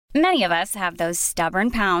Many of us have those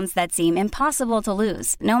stubborn pounds that seem impossible to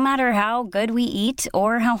lose, no matter how good we eat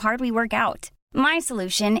or how hard we work out. My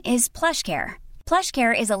solution is PlushCare.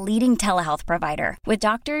 PlushCare is a leading telehealth provider with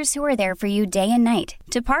doctors who are there for you day and night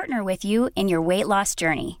to partner with you in your weight loss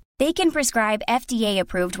journey. They can prescribe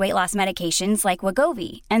FDA-approved weight loss medications like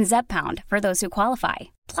Wegovy and Zepbound for those who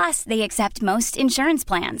qualify. Plus, they accept most insurance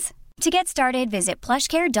plans. To get started, visit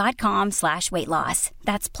plushcare.com/weightloss.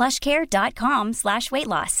 That's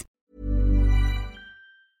plushcare.com/weightloss.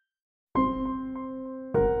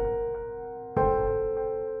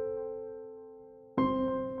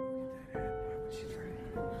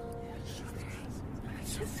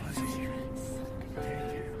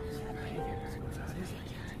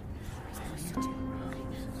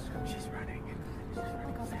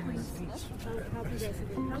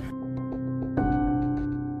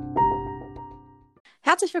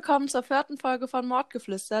 Herzlich willkommen zur 4. Folge von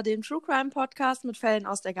Mordgeflüster, dem True Crime Podcast mit Fällen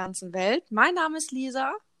aus der ganzen Welt. Mein Name ist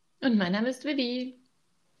Lisa. Und mein Name ist Vivi.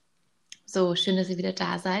 So, schön, dass ihr wieder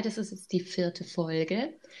da seid. Das ist jetzt die 4.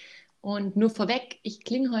 Folge. Und nur vorweg, ich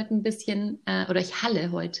klinge heute ein bisschen, oder ich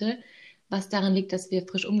halle heute, was daran liegt, dass wir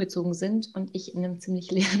frisch umgezogen sind und ich in einem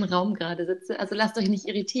ziemlich leeren Raum gerade sitze. Also lasst euch nicht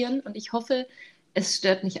irritieren und ich hoffe, es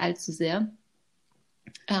stört nicht allzu sehr.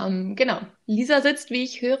 Genau. Lisa sitzt, wie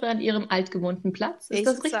ich höre, an ihrem altgewohnten Platz. Ist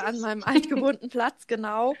das richtig? Ich sitze an meinem altgewohnten Platz,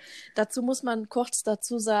 genau. Dazu muss man kurz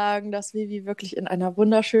dazu sagen, dass Vivi wirklich in einer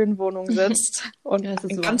wunderschönen Wohnung sitzt und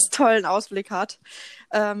einen ganz tollen Ausblick hat.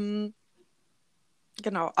 Genau,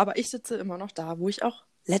 aber ich sitze immer noch da, wo ich auch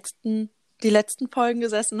die letzten Folgen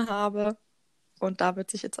gesessen habe. Und da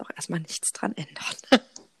wird sich jetzt auch erstmal nichts dran ändern.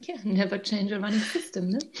 Ja, never change a running system,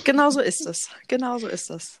 ne? Genau so ist es. Genau so ist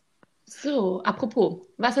es. So, apropos,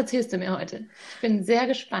 was erzählst du mir heute? Ich bin sehr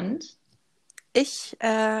gespannt. Ich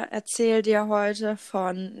erzähle dir heute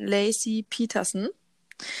von Laci Peterson.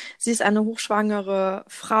 Sie ist eine hochschwangere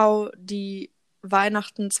Frau, die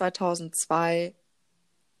Weihnachten 2002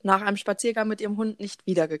 nach einem Spaziergang mit ihrem Hund nicht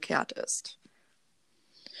wiedergekehrt ist.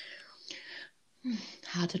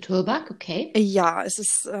 Harte Tobak, okay. Ja, es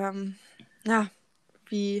ist,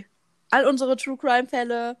 wie all unsere True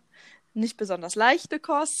Crime-Fälle, nicht besonders leichte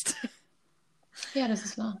Kost. Ja, das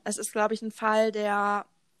ist wahr. Es ist, glaube ich, ein Fall, der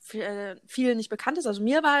vielen nicht bekannt ist. Also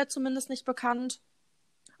mir war er zumindest nicht bekannt,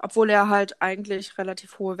 obwohl er halt eigentlich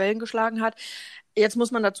relativ hohe Wellen geschlagen hat. Jetzt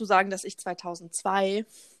muss man dazu sagen, dass ich 2002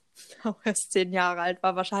 auch erst 10 Jahre alt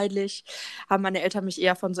war. Wahrscheinlich haben meine Eltern mich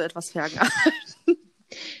eher von so etwas ferngehalten.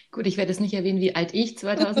 Gut, ich werde es nicht erwähnen, wie alt ich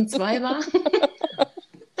 2002 war.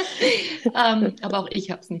 Aber auch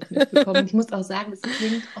ich habe es nicht mitbekommen. Ich muss auch sagen, das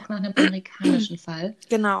klingt auch nach einem amerikanischen Fall.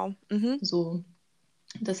 Genau. So.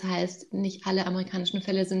 Das heißt, nicht alle amerikanischen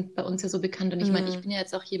Fälle sind bei uns ja so bekannt. Und ich meine, ich bin ja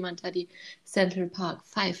jetzt auch jemand, der die Central Park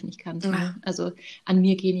 5 nicht kannte. Ja. Also an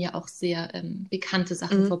mir gehen ja auch sehr bekannte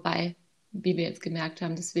Sachen vorbei, wie wir jetzt gemerkt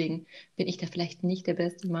haben. Deswegen bin ich da vielleicht nicht der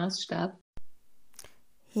beste Maßstab.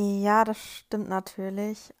 Ja, das stimmt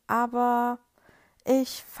natürlich. Aber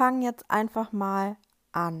ich fange jetzt einfach mal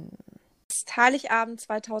an. Es ist Heiligabend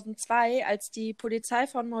 2002, als die Polizei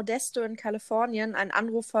von Modesto in Kalifornien einen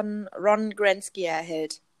Anruf von Ron Gransky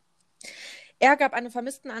erhält. Er gab eine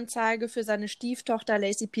Vermisstenanzeige für seine Stieftochter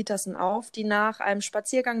Laci Peterson auf, die nach einem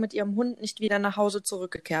Spaziergang mit ihrem Hund nicht wieder nach Hause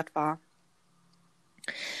zurückgekehrt war.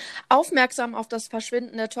 Aufmerksam auf das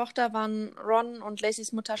Verschwinden der Tochter waren Ron und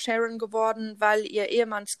Lacys Mutter Sharon geworden, weil ihr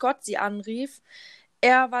Ehemann Scott sie anrief.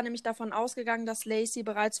 Er war nämlich davon ausgegangen, dass Laci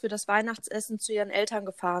bereits für das Weihnachtsessen zu ihren Eltern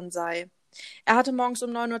gefahren sei. Er hatte morgens um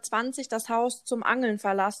 9:20 Uhr das Haus zum Angeln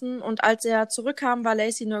verlassen und als er zurückkam, war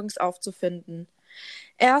Laci nirgends aufzufinden.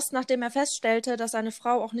 Erst nachdem er feststellte, dass seine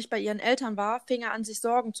Frau auch nicht bei ihren Eltern war, fing er an, sich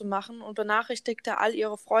Sorgen zu machen und benachrichtigte all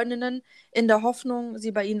ihre Freundinnen in der Hoffnung,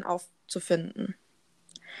 sie bei ihnen aufzufinden.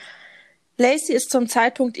 Laci ist zum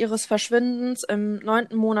Zeitpunkt ihres Verschwindens im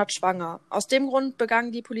 9. Monat schwanger. Aus dem Grund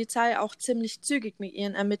begann die Polizei auch ziemlich zügig mit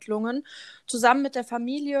ihren Ermittlungen. Zusammen mit der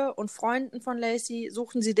Familie und Freunden von Laci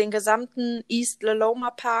suchten sie den gesamten East Leloma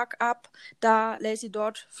Park ab, da Laci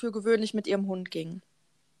dort für gewöhnlich mit ihrem Hund ging.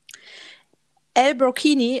 Al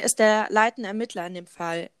Brocchini ist der leitende Ermittler in dem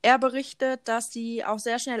Fall. Er berichtet, dass sie auch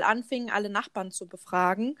sehr schnell anfingen, alle Nachbarn zu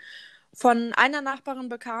befragen. Von einer Nachbarin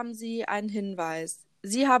bekamen sie einen Hinweis.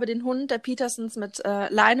 Sie habe den Hund der Petersons mit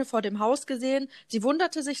Leine vor dem Haus gesehen. Sie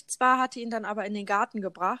wunderte sich zwar, hatte ihn dann aber in den Garten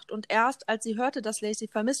gebracht und erst als sie hörte, dass Laci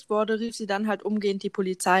vermisst wurde, rief sie dann halt umgehend die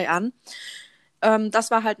Polizei an. Das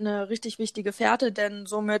war halt eine richtig wichtige Fährte, denn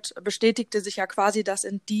somit bestätigte sich ja quasi das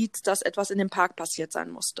Indiz, dass etwas in dem Park passiert sein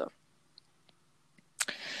musste.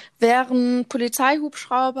 Während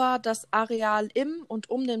Polizeihubschrauber das Areal im und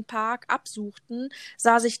um den Park absuchten,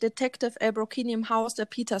 sah sich Detective Al Brocchini im Haus der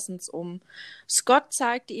Petersons um. Scott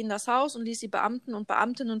zeigte ihnen das Haus und ließ die Beamten und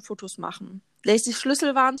Beamtinnen Fotos machen. Lacys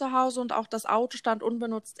Schlüssel waren zu Hause und auch das Auto stand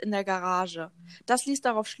unbenutzt in der Garage. Das ließ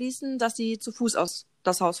darauf schließen, dass sie zu Fuß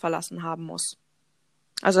das Haus verlassen haben muss.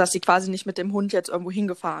 Also, dass sie quasi nicht mit dem Hund jetzt irgendwo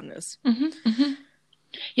hingefahren ist.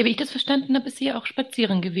 Ja, wie ich das verstanden habe, ist sie ja auch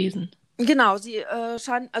spazieren gewesen. Genau, sie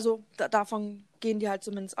scheint, also davon gehen die halt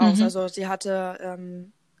zumindest aus. Also sie hatte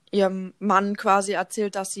ihrem Mann quasi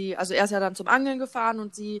erzählt, dass also er ist ja dann zum Angeln gefahren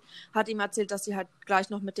und sie hat ihm erzählt, dass sie halt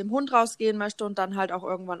gleich noch mit dem Hund rausgehen möchte und dann halt auch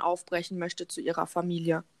irgendwann aufbrechen möchte zu ihrer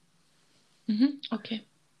Familie. Okay.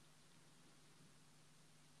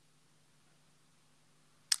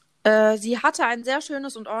 Sie hatte ein sehr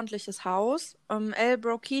schönes und ordentliches Haus. Al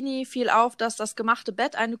Brocchini fiel auf, dass das gemachte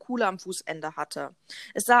Bett eine Kuhle am Fußende hatte.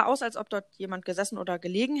 Es sah aus, als ob dort jemand gesessen oder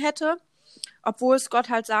gelegen hätte, obwohl Scott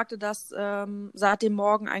halt sagte, dass seit dem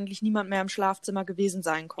Morgen eigentlich niemand mehr im Schlafzimmer gewesen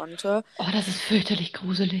sein konnte. Oh, das ist fürchterlich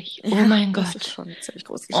gruselig. Oh Ja, mein das Gott. ist schon ziemlich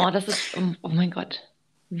gruselig. Oh, das ist, oh mein Gott.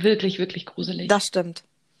 Wirklich, wirklich gruselig. Das stimmt.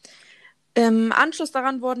 Im Anschluss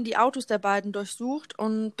daran wurden die Autos der beiden durchsucht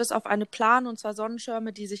und bis auf eine Plane und 2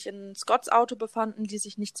 Sonnenschirme, die sich in Scotts Auto befanden, ließ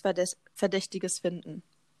sich nichts Verdächtiges finden.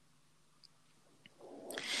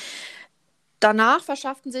 Danach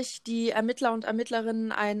verschafften sich die Ermittler und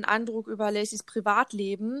Ermittlerinnen einen Eindruck über Lacys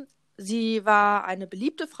Privatleben. Sie war eine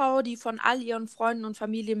beliebte Frau, die von all ihren Freunden und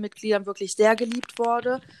Familienmitgliedern wirklich sehr geliebt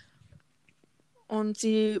wurde. Und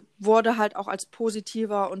sie wurde halt auch als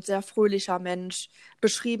positiver und sehr fröhlicher Mensch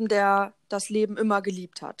beschrieben, der das Leben immer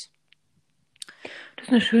geliebt hat. Das ist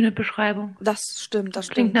eine schöne Beschreibung. Das stimmt, das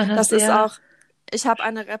klingt stimmt. nach einer Das ist sehr- auch, ich habe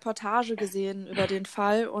eine Reportage gesehen über den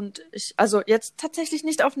Fall und also jetzt tatsächlich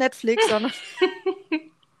nicht auf Netflix, sondern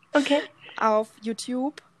Okay. auf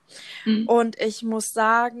YouTube. Und ich muss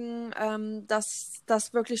sagen, dass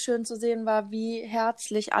das wirklich schön zu sehen war, wie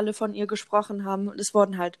herzlich alle von ihr gesprochen haben. Und es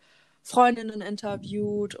wurden halt Freundinnen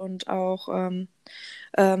interviewt und auch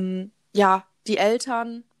die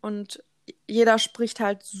Eltern. Und jeder spricht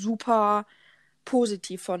halt super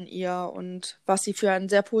positiv von ihr und was sie für ein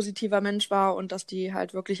sehr positiver Mensch war und dass die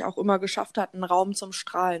halt wirklich auch immer geschafft hat, einen Raum zum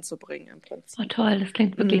Strahlen zu bringen im Prinzip. Oh, toll. Das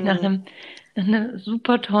klingt wirklich nach einer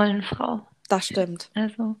super tollen Frau. Das stimmt.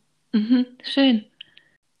 Also, schön.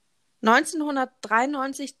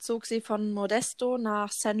 1993 zog sie von Modesto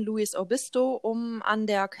nach San Luis Obispo, um an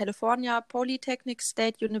der California Polytechnic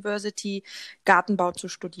State University Gartenbau zu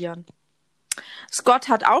studieren. Scott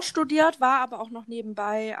hat auch studiert, war aber auch noch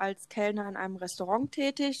nebenbei als Kellner in einem Restaurant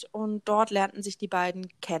tätig und dort lernten sich die beiden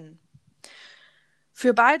kennen.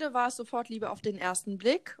 Für beide war es sofort Liebe auf den ersten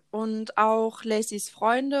Blick und auch Lacys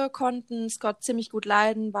Freunde konnten Scott ziemlich gut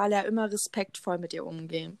leiden, weil er immer respektvoll mit ihr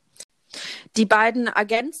umging. Die beiden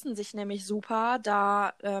ergänzen sich nämlich super,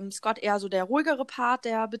 da Scott eher so der ruhigere Part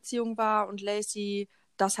der Beziehung war und Lacey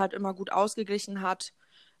das halt immer gut ausgeglichen hat.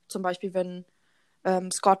 Zum Beispiel, wenn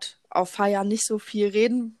Scott auf Feiern nicht so viel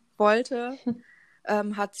reden wollte,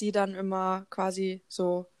 hat sie dann immer quasi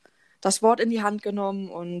so das Wort in die Hand genommen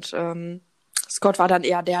und Scott war dann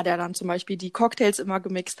eher der dann zum Beispiel die Cocktails immer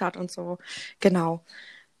gemixt hat und so. Genau.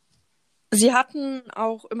 Sie hatten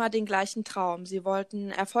auch immer den gleichen Traum. Sie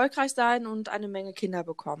wollten erfolgreich sein und eine Menge Kinder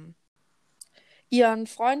bekommen. Ihren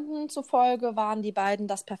Freunden zufolge waren die beiden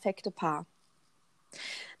das perfekte Paar.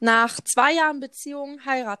 Nach 2 Jahren Beziehung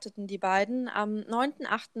heirateten die beiden am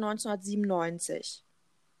 9.8.1997.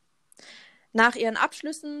 Nach ihren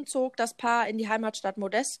Abschlüssen zog das Paar in die Heimatstadt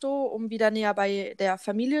Modesto, um wieder näher bei der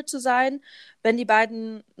Familie zu sein. Wenn die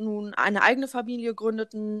beiden nun eine eigene Familie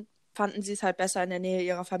gründeten, fanden sie es halt besser, in der Nähe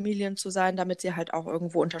ihrer Familien zu sein, damit sie halt auch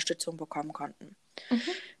irgendwo Unterstützung bekommen konnten.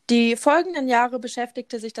 Die folgenden Jahre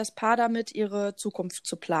beschäftigte sich das Paar damit, ihre Zukunft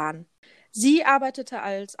zu planen. Sie arbeitete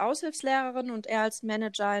als Aushilfslehrerin und er als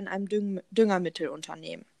Manager in einem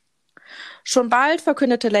Düngermittelunternehmen. Schon bald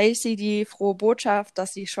verkündete Lacey die frohe Botschaft,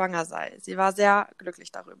 dass sie schwanger sei. Sie war sehr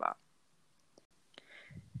glücklich darüber.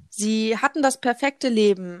 Sie hatten das perfekte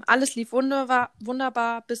Leben. Alles lief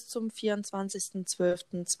wunderbar bis zum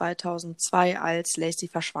 24.12.2002, als Lacey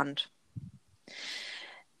verschwand.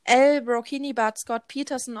 Al Brocchini bat Scott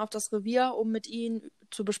Peterson auf das Revier, um mit ihm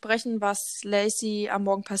zu besprechen, was Lacey am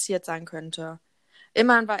Morgen passiert sein könnte.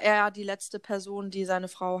 Immerhin war er die letzte Person, die seine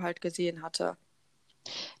Frau halt gesehen hatte.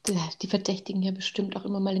 Die verdächtigen ja bestimmt auch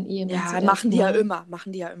immer mal den Ehemann Ja, zuerst, machen die ja ne?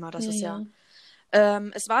 immer. Das ist ja.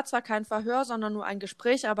 Es war zwar kein Verhör, sondern nur ein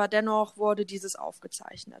Gespräch, aber dennoch wurde dieses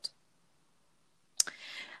aufgezeichnet.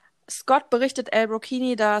 Scott berichtet Al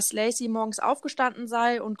Brocchini, dass Lacey morgens aufgestanden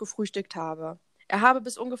sei und gefrühstückt habe. Er habe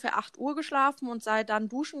bis ungefähr 8 Uhr geschlafen und sei dann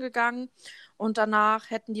duschen gegangen. Und danach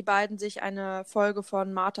hätten die beiden sich eine Folge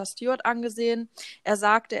von Martha Stewart angesehen. Er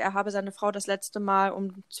sagte, er habe seine Frau das letzte Mal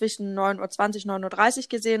zwischen 9:20 Uhr, 9:30 Uhr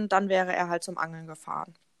gesehen. Und dann wäre er halt zum Angeln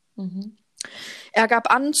gefahren. Mhm. Er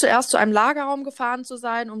gab an, zuerst zu einem Lagerraum gefahren zu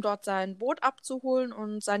sein, um dort sein Boot abzuholen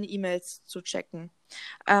und seine E-Mails zu checken.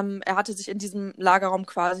 Er hatte sich in diesem Lagerraum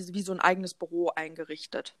quasi wie so ein eigenes Büro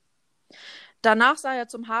eingerichtet. Danach sei er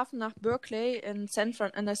zum Hafen nach Berkeley in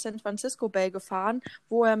der San Francisco Bay gefahren,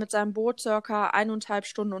 wo er mit seinem Boot circa 1,5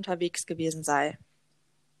 Stunden unterwegs gewesen sei.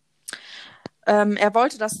 Er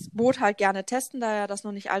wollte das Boot halt gerne testen, da er das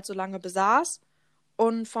noch nicht allzu lange besaß.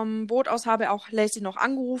 Und vom Boot aus habe er auch Lacey noch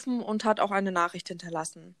angerufen und hat auch eine Nachricht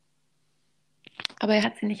hinterlassen. Aber er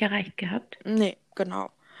hat sie nicht erreicht gehabt? Nee, genau.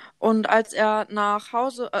 Und als er nach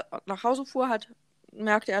Hause fuhr,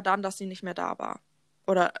 merkte er dann, dass sie nicht mehr da war.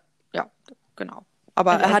 Oder, ja, genau.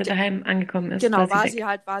 Aber also als er daheim angekommen ist. Genau, war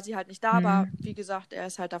sie halt nicht da, aber wie gesagt, er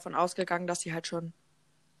ist halt davon ausgegangen, dass sie halt schon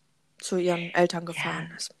zu ihren Eltern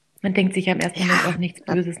gefahren ist. Man denkt sich am ersten Moment auch nichts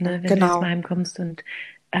Böses, ne? Wenn du jetzt mal heimkommst und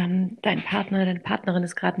dein Partner, deine Partnerin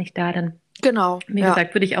ist gerade nicht da, dann wie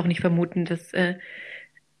gesagt, würde ich auch nicht vermuten, dass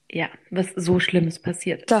was so Schlimmes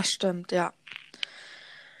passiert. Das stimmt, ja.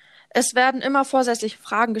 Es werden immer vorsätzliche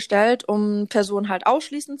Fragen gestellt, um Personen halt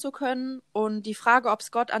ausschließen zu können. Und die Frage, ob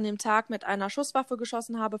Scott an dem Tag mit einer Schusswaffe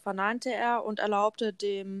geschossen habe, verneinte er und erlaubte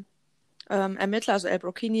dem Ermittler, also Al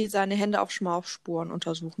Brocchini, seine Hände auf Schmauchspuren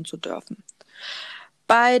untersuchen zu dürfen.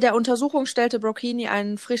 Bei der Untersuchung stellte Brocchini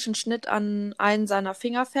einen frischen Schnitt an einen seiner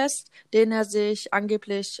Finger fest, den er sich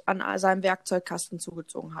angeblich an seinem Werkzeugkasten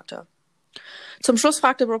zugezogen hatte. Zum Schluss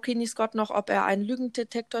fragte Brocchini Scott noch, ob er einen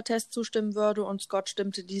Lügendetektortest zustimmen würde, und Scott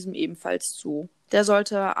stimmte diesem ebenfalls zu. Der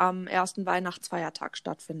sollte am ersten Weihnachtsfeiertag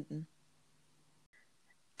stattfinden.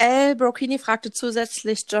 Al Brocchini fragte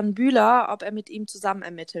zusätzlich John Bühler, ob er mit ihm zusammen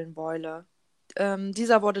ermitteln wolle.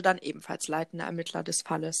 Dieser wurde dann ebenfalls leitender Ermittler des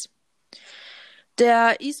Falles.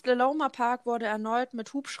 Der East Leloma Park wurde erneut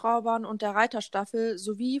mit Hubschraubern und der Reiterstaffel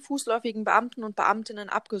sowie fußläufigen Beamten und Beamtinnen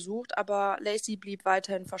abgesucht, aber Lacey blieb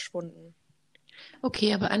weiterhin verschwunden.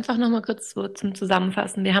 Okay, aber einfach nochmal kurz so zum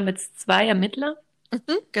Zusammenfassen. Wir haben jetzt 2 Ermittler.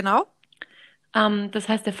 Genau. Das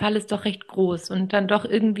heißt, der Fall ist doch recht groß und dann doch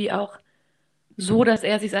irgendwie auch so, dass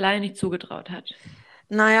er sich alleine nicht zugetraut hat.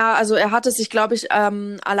 Naja, also er hat es sich, glaube ich,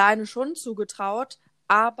 alleine schon zugetraut,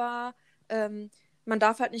 aber man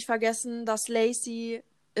darf halt nicht vergessen, dass Lacey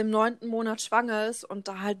im 9. Monat schwanger ist und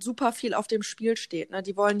da halt super viel auf dem Spiel steht. Ne?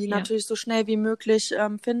 Die wollen die natürlich so schnell wie möglich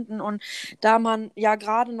finden, und da man ja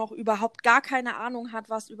gerade noch überhaupt gar keine Ahnung hat,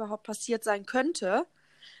 was überhaupt passiert sein könnte,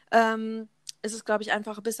 ist es, glaube ich,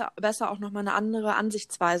 einfach besser auch nochmal eine andere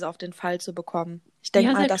Ansichtsweise auf den Fall zu bekommen. Ich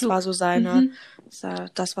denke mal, das war so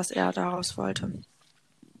das, was er daraus wollte.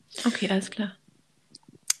 Okay, alles klar.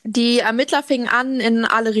 Die Ermittler fingen an, in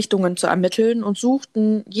alle Richtungen zu ermitteln und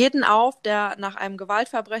suchten jeden auf, der nach einem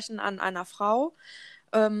Gewaltverbrechen an einer Frau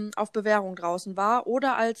auf Bewährung draußen war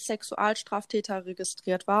oder als Sexualstraftäter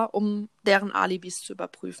registriert war, um deren Alibis zu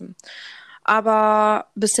überprüfen. Aber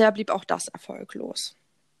bisher blieb auch das erfolglos.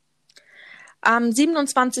 Am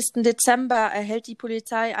 27. Dezember erhält die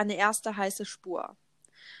Polizei eine erste heiße Spur.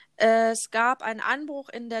 Es gab einen Einbruch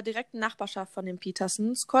in der direkten Nachbarschaft von den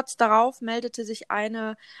Petersons. Kurz darauf meldete sich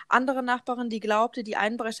eine andere Nachbarin, die glaubte, die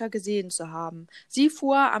Einbrecher gesehen zu haben. Sie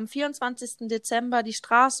fuhr am 24. Dezember die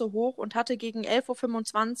Straße hoch und hatte gegen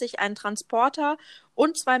 11:25 Uhr einen Transporter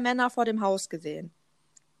und 2 Männer vor dem Haus gesehen.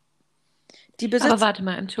 Aber warte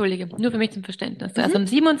mal, entschuldige, nur für mich zum Verständnis. Also am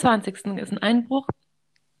 27. ist ein Einbruch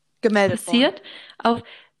gemeldet passiert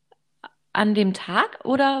an dem Tag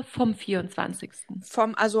oder vom 24.?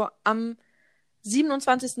 Also am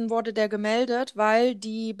 27. wurde der gemeldet, weil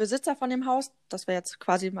die Besitzer von dem Haus, das wäre jetzt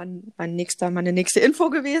quasi meine nächste Info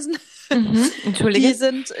gewesen, Entschuldige. Die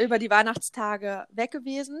sind über die Weihnachtstage weg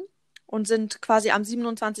gewesen und sind quasi am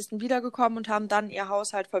 27. wiedergekommen und haben dann ihr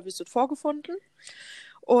Haus halt verwüstet vorgefunden.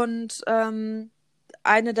 Und eine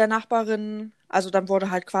der Nachbarinnen, also dann wurde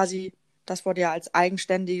halt quasi, das wurde ja als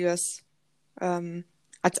eigenständige,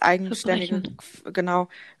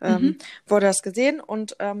 wurde das gesehen,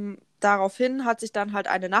 und daraufhin hat sich dann halt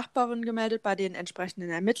eine Nachbarin gemeldet bei den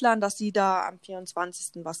entsprechenden Ermittlern, dass sie da am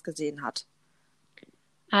 24. was gesehen hat.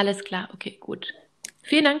 Alles klar, okay, gut.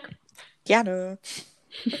 Vielen Dank. Gerne.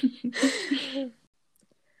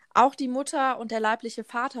 Auch die Mutter und der leibliche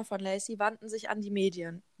Vater von Lacey wandten sich an die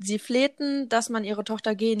Medien. Sie flehten, dass man ihre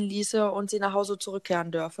Tochter gehen ließe und sie nach Hause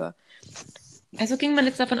zurückkehren dürfe. Also ging man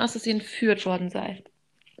jetzt davon aus, dass sie entführt worden sei?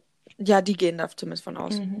 Ja, die gehen da zumindest von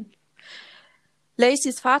aus.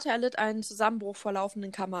 Lacys Vater erlitt einen Zusammenbruch vor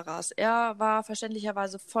laufenden Kameras. Er war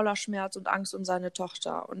verständlicherweise voller Schmerz und Angst um seine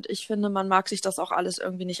Tochter. Und ich finde, man mag sich das auch alles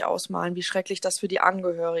irgendwie nicht ausmalen, wie schrecklich das für die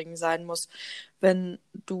Angehörigen sein muss, wenn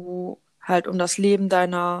du halt um das Leben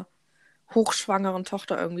deiner hochschwangeren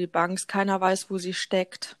Tochter irgendwie bangst. Keiner weiß, wo sie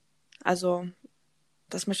steckt. Also,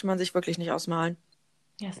 das möchte man sich wirklich nicht ausmalen.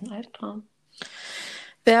 Ja, ist ein Albtraum.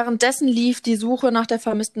 Währenddessen lief die Suche nach der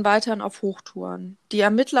Vermissten weiterhin auf Hochtouren. Die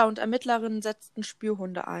Ermittler und Ermittlerinnen setzten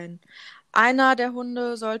Spürhunde ein. Einer der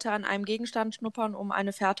Hunde sollte an einem Gegenstand schnuppern, um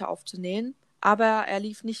eine Fährte aufzunehmen, aber er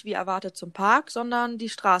lief nicht wie erwartet zum Park, sondern die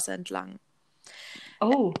Straße entlang.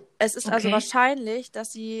 Oh, Es ist also wahrscheinlich,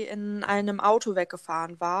 dass sie in einem Auto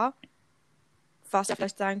weggefahren war, was ja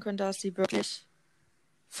vielleicht sein könnte, dass sie wirklich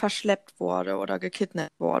verschleppt wurde oder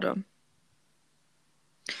gekidnappt wurde.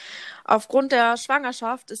 Aufgrund der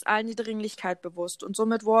Schwangerschaft ist allen die Dringlichkeit bewusst und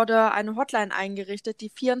somit wurde eine Hotline eingerichtet, die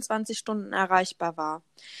 24 Stunden erreichbar war.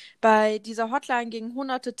 Bei dieser Hotline gingen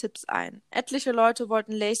hunderte Tipps ein. Etliche Leute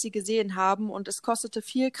wollten Lacey gesehen haben und es kostete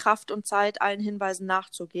viel Kraft und Zeit, allen Hinweisen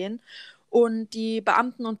nachzugehen. Und die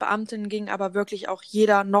Beamten und Beamtinnen gingen aber wirklich auch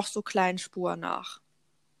jeder noch so kleinen Spur nach.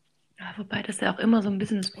 Ja, wobei das ja auch immer so ein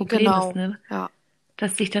bisschen das Problem ist, ne? Ja.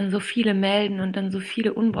 Dass sich dann so viele melden und dann so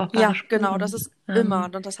viele unbrauchbare Spuren. Genau, das ist immer.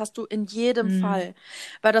 Und das hast du in jedem Fall.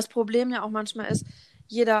 Weil das Problem ja auch manchmal ist,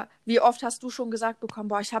 wie oft hast du schon gesagt bekommen,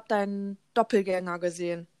 boah, ich habe deinen Doppelgänger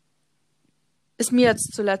gesehen. Ist mir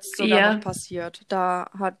jetzt zuletzt sogar noch passiert. Da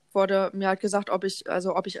wurde mir halt gesagt, ob ich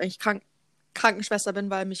eigentlich Krankenschwester bin,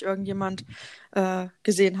 weil mich irgendjemand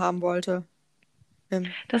gesehen haben wollte.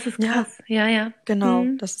 Das ist krass, ja. Genau,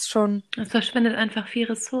 das ist schon. Das verschwendet einfach viel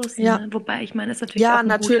Ressourcen, Ja. ne? Wobei, ich meine, es ist natürlich auch ein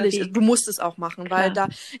natürlich. guter Weg. Du musst es auch machen, Klar. weil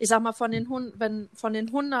ich sag mal, wenn von den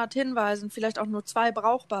 100 Hinweisen vielleicht auch nur 2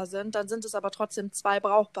 brauchbar sind, dann sind es aber trotzdem 2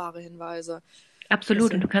 brauchbare Hinweise.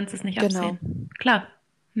 Absolut, und du kannst es nicht absehen. Klar.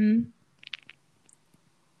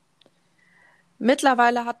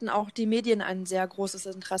 Mittlerweile hatten auch die Medien ein sehr großes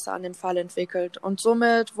Interesse an dem Fall entwickelt und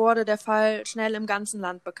somit wurde der Fall schnell im ganzen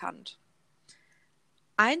Land bekannt.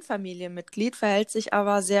 Ein Familienmitglied verhält sich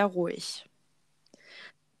aber sehr ruhig.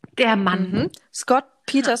 Der Mann. Scott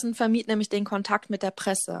Peterson vermied nämlich den Kontakt mit der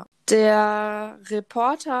Presse. Der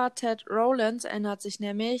Reporter Ted Rowlands erinnert sich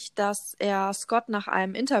nämlich, dass er Scott nach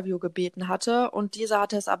einem Interview gebeten hatte und dieser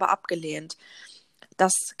hatte es aber abgelehnt.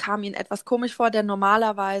 Das kam ihm etwas komisch vor, denn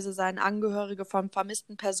normalerweise seien Angehörige von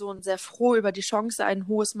vermissten Personen sehr froh über die Chance, ein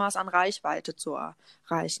hohes Maß an Reichweite zu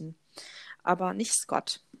erreichen. Aber nicht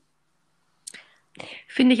Scott.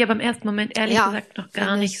 Finde ich aber im ersten Moment ehrlich gesagt noch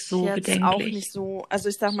gar nicht so jetzt bedenklich. Auch nicht so. Also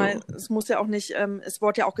ich sag mal, es muss ja auch nicht, es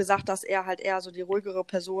wurde ja auch gesagt, dass er halt eher so die ruhigere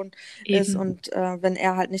Person ist und wenn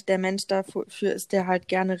er halt nicht der Mensch dafür ist, der halt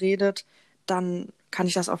gerne redet, dann kann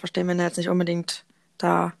ich das auch verstehen, wenn er jetzt nicht unbedingt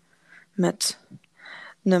da mit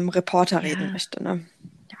einem Reporter reden möchte. Ne?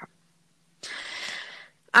 Ja.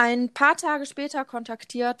 Ein paar Tage später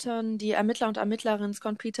kontaktierten die Ermittler und Ermittlerinnen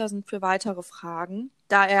Scott Peterson für weitere Fragen,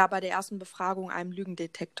 da er bei der ersten Befragung einem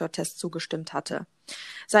Lügendetektortest zugestimmt hatte.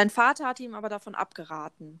 Sein Vater hatte ihm aber davon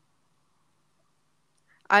abgeraten.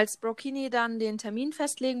 Als Brocchini dann den Termin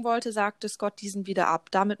festlegen wollte, sagte Scott diesen wieder ab.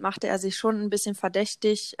 Damit machte er sich schon ein bisschen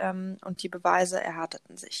verdächtig und die Beweise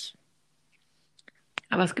erhärteten sich.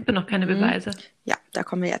 Aber es gibt ja noch keine Beweise. Ja, da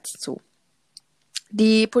kommen wir jetzt zu.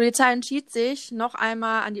 Die Polizei entschied sich, noch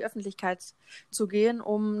einmal an die Öffentlichkeit zu gehen,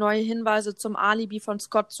 um neue Hinweise zum Alibi von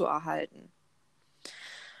Scott zu erhalten.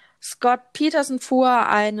 Scott Peterson fuhr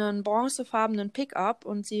einen bronzefarbenen Pickup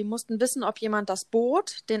und sie mussten wissen, ob jemand das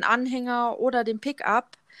Boot, den Anhänger oder den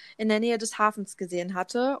Pickup in der Nähe des Hafens gesehen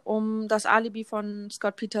hatte, um das Alibi von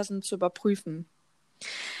Scott Peterson zu überprüfen.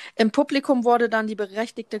 Im Publikum wurde dann die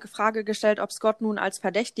berechtigte Frage gestellt, ob Scott nun als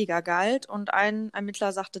Verdächtiger galt, und ein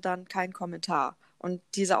Ermittler sagte dann kein Kommentar. Und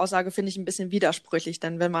diese Aussage finde ich ein bisschen widersprüchlich,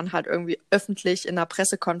 denn wenn man halt irgendwie öffentlich in einer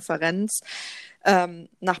Pressekonferenz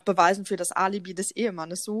nach Beweisen für das Alibi des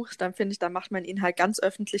Ehemannes sucht, dann finde ich, dann macht man ihn halt ganz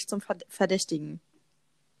öffentlich zum Verdächtigen.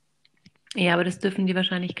 Ja, aber das dürfen die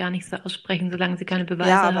wahrscheinlich gar nicht so aussprechen, solange sie keine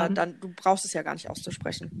Beweise haben. Ja, aber du brauchst es ja gar nicht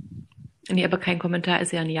auszusprechen. Nee, aber kein Kommentar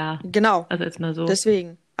ist ja ein Ja. Genau. Also jetzt mal so.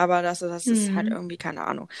 Deswegen. Aber das ist halt irgendwie keine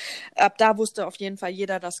Ahnung. Ab da wusste auf jeden Fall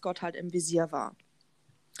jeder, dass Scott halt im Visier war.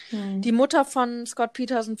 Die Mutter von Scott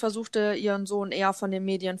Peterson versuchte, ihren Sohn eher von den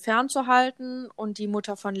Medien fernzuhalten, und die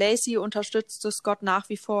Mutter von Lacey unterstützte Scott nach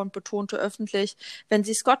wie vor und betonte öffentlich, wenn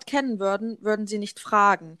sie Scott kennen würden, würden sie nicht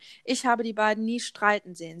fragen. Ich habe die beiden nie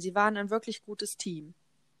streiten sehen. Sie waren ein wirklich gutes Team.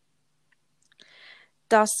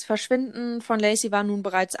 Das Verschwinden von Lacey war nun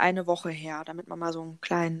bereits eine Woche her, damit man mal so einen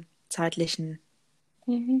kleinen zeitlichen.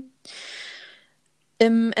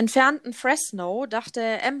 Im entfernten Fresno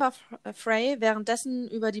dachte Amber Frey währenddessen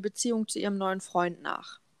über die Beziehung zu ihrem neuen Freund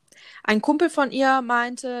nach. Ein Kumpel von ihr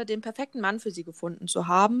meinte, den perfekten Mann für sie gefunden zu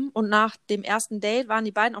haben, und nach dem ersten Date waren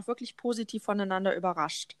die beiden auch wirklich positiv voneinander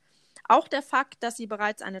überrascht. Auch der Fakt, dass sie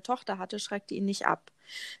bereits eine Tochter hatte, schreckte ihn nicht ab.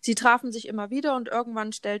 Sie trafen sich immer wieder und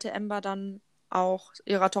irgendwann stellte Amber dann auch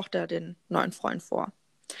ihrer Tochter den neuen Freund vor.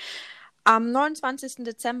 Am 29.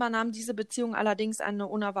 Dezember nahm diese Beziehung allerdings eine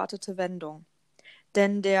unerwartete Wendung.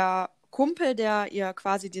 Denn der Kumpel, der ihr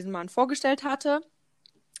quasi diesen Mann vorgestellt hatte,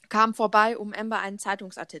 kam vorbei, um Amber einen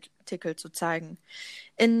Zeitungsartikel zu zeigen.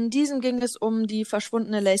 In diesem ging es um die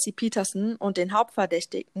verschwundene Lacey Peterson und den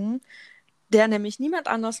Hauptverdächtigen, der nämlich niemand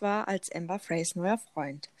anders war als Amber Freys neuer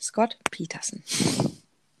Freund, Scott Peterson.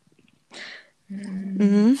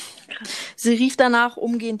 Mhm. Sie rief danach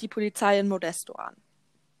umgehend die Polizei in Modesto an.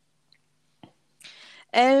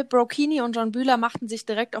 Al Brocchini und John Bühler machten sich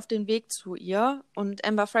direkt auf den Weg zu ihr und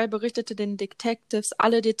Amber Frey berichtete den Detectives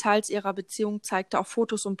alle Details ihrer Beziehung, zeigte auch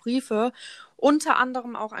Fotos und Briefe, unter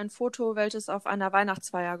anderem auch ein Foto, welches auf einer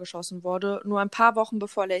Weihnachtsfeier geschossen wurde, nur ein paar Wochen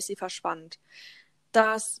bevor Lacey verschwand.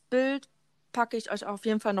 Das Bild packe ich euch auf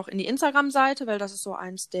jeden Fall noch in die Instagram-Seite, weil das ist so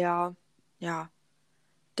eins der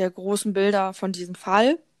großen Bilder von diesem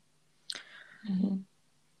Fall. Mhm.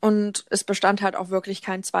 Und es bestand halt auch wirklich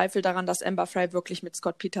kein Zweifel daran, dass Amber Frey wirklich mit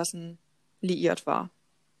Scott Peterson liiert war.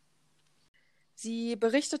 Sie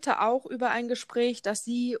berichtete auch über ein Gespräch, das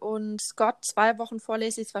sie und Scott 2 Wochen vor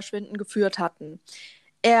Laceys Verschwinden geführt hatten.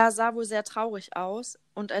 Er sah wohl sehr traurig aus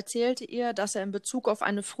und erzählte ihr, dass er in Bezug auf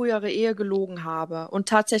eine frühere Ehe gelogen habe und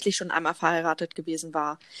tatsächlich schon einmal verheiratet gewesen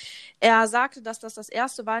war. Er sagte, dass das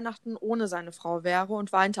erste Weihnachten ohne seine Frau wäre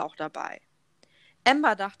und weinte auch dabei.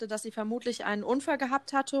 Amber dachte, dass sie vermutlich einen Unfall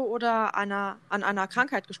gehabt hatte oder an einer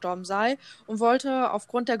Krankheit gestorben sei und wollte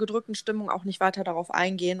aufgrund der gedrückten Stimmung auch nicht weiter darauf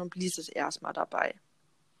eingehen und ließ es erstmal dabei.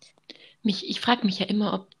 Ich frage mich ja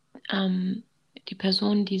immer, ob die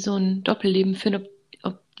Personen, die so ein Doppelleben führen,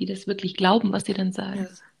 ob die das wirklich glauben, was sie dann sagen.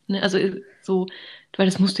 Ja. Ne? Also so, weil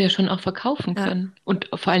das musst du ja schon auch verkaufen können und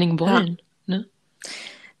vor allen Dingen wollen. Ja. Ne?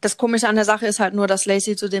 Das Komische an der Sache ist halt nur, dass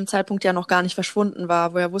Lacey zu dem Zeitpunkt ja noch gar nicht verschwunden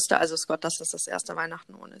war, wo er wusste, also Scott, dass das erste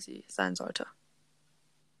Weihnachten ohne sie sein sollte.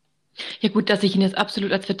 Ja gut, dass ich ihn jetzt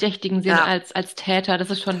absolut als Verdächtigen sehe, als Täter, das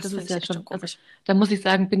ist ja schon komisch. Also, da muss ich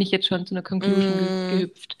sagen, bin ich jetzt schon zu einer Conclusion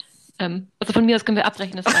gehüpft. Also von mir aus können wir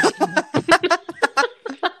abbrechen, das war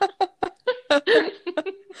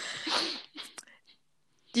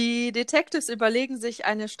Die Detectives überlegen sich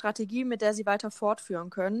eine Strategie, mit der sie weiter fortführen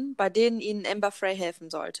können, bei denen ihnen Amber Frey helfen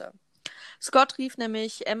sollte. Scott rief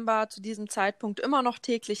nämlich Amber zu diesem Zeitpunkt immer noch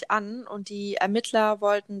täglich an und die Ermittler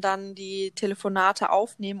wollten dann die Telefonate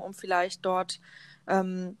aufnehmen, um vielleicht dort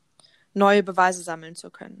neue Beweise sammeln zu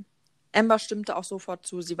können. Amber stimmte auch sofort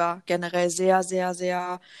zu. Sie war generell sehr, sehr,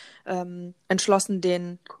 sehr entschlossen,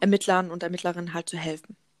 den Ermittlern und Ermittlerinnen halt zu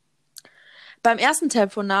helfen. Beim ersten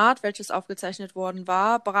Telefonat, welches aufgezeichnet worden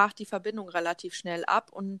war, brach die Verbindung relativ schnell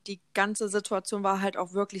ab und die ganze Situation war halt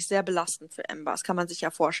auch wirklich sehr belastend für Amber. Das kann man sich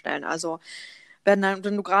ja vorstellen. Also wenn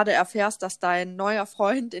du gerade erfährst, dass dein neuer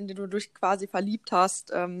Freund, in den du dich quasi verliebt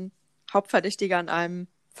hast, Hauptverdächtiger in einem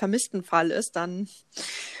vermissten Fall ist, dann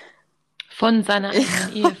von seiner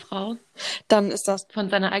eigenen Ehefrau. Dann ist das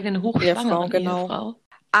von seiner eigenen hochschwangeren Ehefrau.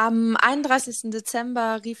 Am 31.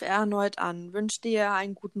 Dezember rief er erneut an, wünschte ihr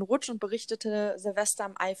einen guten Rutsch und berichtete, Silvester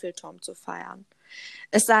am Eiffelturm zu feiern.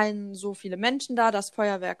 Es seien so viele Menschen da, das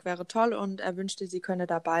Feuerwerk wäre toll und er wünschte, sie könne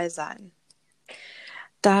dabei sein.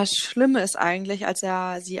 Das Schlimme ist eigentlich, als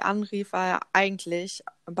er sie anrief, war er eigentlich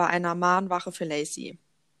bei einer Mahnwache für Lacey.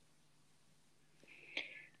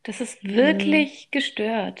 Das ist wirklich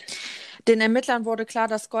gestört. Den Ermittlern wurde klar,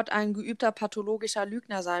 dass Scott ein geübter pathologischer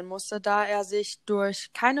Lügner sein musste, da er sich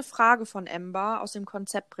durch keine Frage von Amber aus dem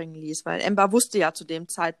Konzept bringen ließ, weil Amber wusste ja zu dem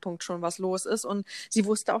Zeitpunkt schon, was los ist und sie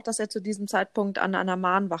wusste auch, dass er zu diesem Zeitpunkt an einer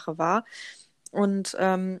Mahnwache war. Und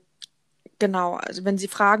genau, also wenn sie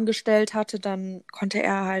Fragen gestellt hatte, dann konnte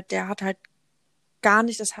er halt, der hat halt gar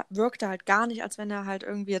nicht, das wirkte halt gar nicht, als wenn er halt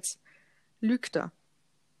irgendwie jetzt lügte.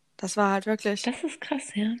 Das war halt wirklich... Das ist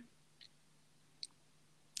krass, ja.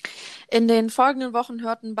 In den folgenden Wochen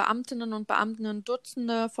hörten Beamtinnen und Beamten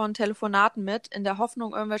Dutzende von Telefonaten mit, in der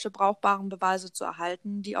Hoffnung, irgendwelche brauchbaren Beweise zu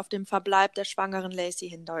erhalten, die auf den Verbleib der schwangeren Lacey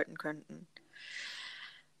hindeuten könnten.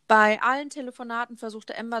 Bei allen Telefonaten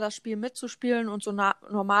versuchte Amber, das Spiel mitzuspielen und so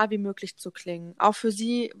normal wie möglich zu klingen. Auch für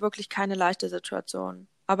sie wirklich keine leichte Situation.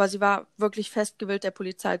 Aber sie war wirklich fest gewillt, der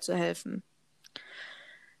Polizei zu helfen.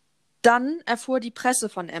 Dann erfuhr die Presse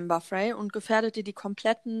von Amber Frey und gefährdete die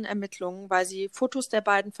kompletten Ermittlungen, weil sie Fotos der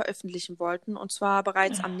beiden veröffentlichen wollten, und zwar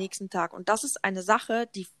bereits am nächsten Tag. Und das ist eine Sache,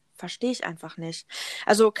 die verstehe ich einfach nicht.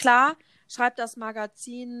 Also klar, schreibt das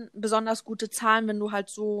Magazin besonders gute Zahlen, wenn du halt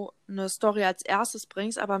so eine Story als erstes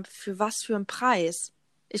bringst, aber für was für einen Preis?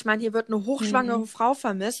 Ich meine, hier wird eine hochschwangere Frau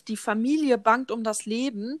vermisst, die Familie bangt um das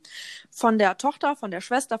Leben von der Tochter, von der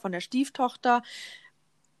Schwester, von der Stieftochter.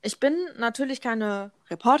 Ich bin natürlich keine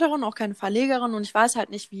Reporterin, auch keine Verlegerin und ich weiß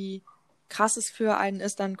halt nicht, wie krass es für einen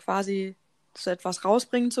ist, dann quasi so etwas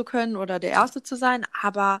rausbringen zu können oder der Erste zu sein,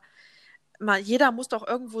 aber jeder muss doch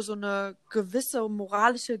irgendwo so eine gewisse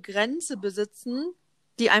moralische Grenze besitzen,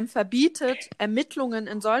 die einem verbietet, Ermittlungen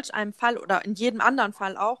in solch einem Fall oder in jedem anderen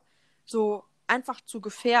Fall auch so einfach zu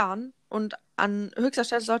gefährden und an höchster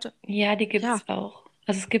Stelle sollte... Ja, die gibt es auch.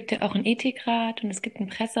 Also es gibt ja auch einen Ethikrat und es gibt einen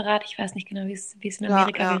Presserat. Ich weiß nicht genau, wie es in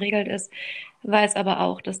Amerika geregelt ist. Weiß aber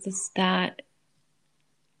auch, dass das da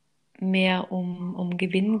mehr um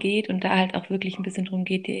Gewinn geht und da halt auch wirklich ein bisschen drum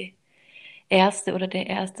geht, die Erste oder der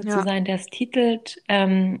Erste zu sein, der es titelt.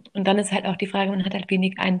 Und dann ist halt auch die Frage, man hat halt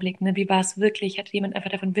wenig Einblick. Ne? Wie war es wirklich? Hat jemand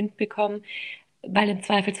einfach davon Wind bekommen? Weil im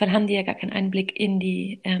Zweifelsfall haben die ja gar keinen Einblick in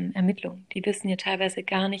die Ermittlung. Die wissen ja teilweise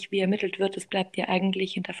gar nicht, wie ermittelt wird. Es bleibt ja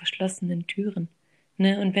eigentlich hinter verschlossenen Türen.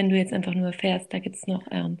 Ne? Und wenn du jetzt einfach nur erfährst, da gibt's noch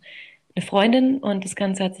eine Freundin und das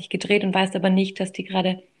Ganze hat sich gedreht und weißt aber nicht, dass die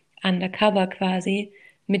gerade undercover quasi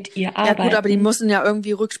mit ihr arbeiten. Ja gut, aber die müssen ja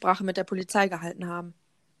irgendwie Rücksprache mit der Polizei gehalten haben.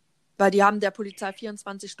 Weil die haben der Polizei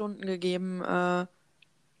 24 Stunden gegeben, Ja,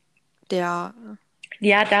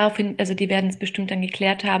 daraufhin, also die werden es bestimmt dann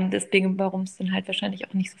geklärt haben, deswegen, warum es dann halt wahrscheinlich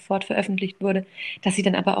auch nicht sofort veröffentlicht wurde, dass sie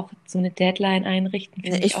dann aber auch so eine Deadline einrichten.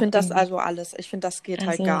 Ich finde das also alles, ich finde, das geht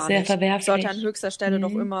halt gar sehr nicht. verwerflich. Sollte an höchster Stelle doch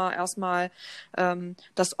immer erstmal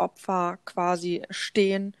das Opfer quasi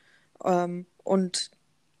stehen und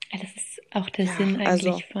das ist auch der Sinn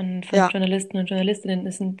eigentlich von Journalisten und Journalistinnen,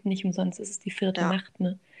 es sind nicht umsonst, es ist die vierte Macht,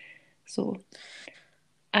 ne? So.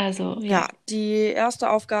 Also, ja, die erste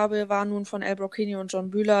Aufgabe war nun von Al Brocchini und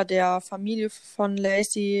John Bühler, der Familie von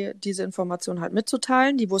Lacey diese Information halt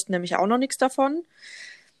mitzuteilen. Die wussten nämlich auch noch nichts davon.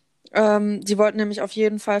 Sie wollten nämlich auf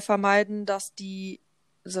jeden Fall vermeiden, dass die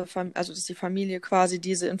Familie quasi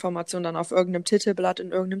diese Information dann auf irgendeinem Titelblatt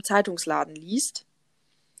in irgendeinem Zeitungsladen liest.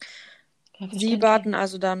 Sie baten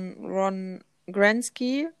also dann Ron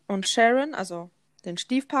Gransky und Sharon, also den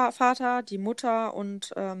Stiefvater, die Mutter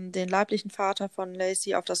und den leiblichen Vater von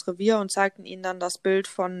Lacey auf das Revier und zeigten ihnen dann das Bild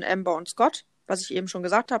von Amber und Scott, was ich eben schon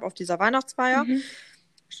gesagt habe, auf dieser Weihnachtsfeier.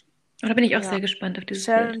 Da bin ich auch sehr gespannt auf dieses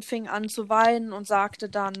Sharon Bild. fing an zu weinen und sagte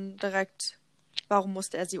dann direkt, warum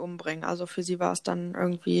musste er sie umbringen? Also für sie war es dann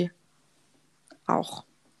irgendwie auch,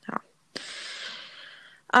 ja.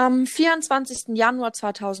 Am 24. Januar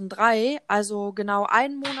 2003, also genau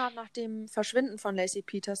einen Monat nach dem Verschwinden von Lacey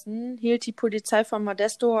Peterson, hielt die Polizei von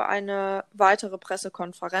Modesto eine weitere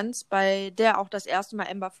Pressekonferenz, bei der auch das erste Mal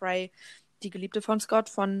Amber Frey, die Geliebte von Scott,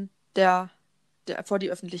 vor die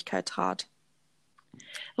Öffentlichkeit trat.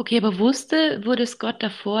 Okay, aber wurde Scott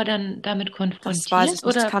davor dann damit konfrontiert? Das weiß ich nicht,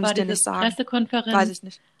 oder kann war ich dir nicht sagen. Pressekonferenz? Weiß ich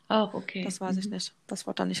nicht. Auch okay. Das weiß ich nicht. Das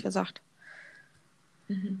wurde dann nicht gesagt.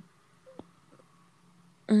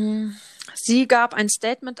 Sie gab ein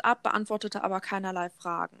Statement ab, beantwortete aber keinerlei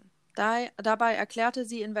Fragen. Dabei erklärte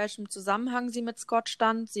sie, in welchem Zusammenhang sie mit Scott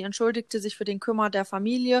stand. Sie entschuldigte sich für den Kummer der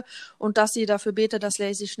Familie und dass sie dafür bete, dass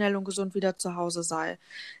Lacey schnell und gesund wieder zu Hause sei.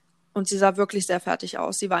 Und sie sah wirklich sehr fertig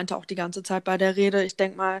aus. Sie weinte auch die ganze Zeit bei der Rede. Ich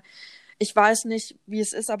denke mal, ich weiß nicht, wie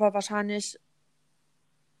es ist, aber wahrscheinlich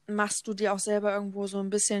machst du dir auch selber irgendwo so ein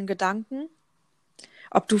bisschen Gedanken.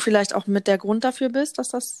 Ob du vielleicht auch mit der Grund dafür bist, dass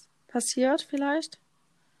das passiert vielleicht?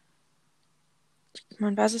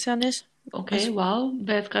 Man weiß es ja nicht. Okay, wow.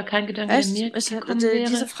 Wäre jetzt gerade kein Gedanke, der mir gekommen wäre.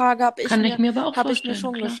 Diese Frage habe ich mir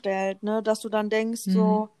schon klar. gestellt, ne? Dass du dann denkst,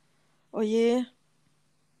 so, oh je.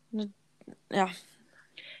 Ja.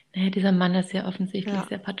 Naja, dieser Mann ist ja offensichtlich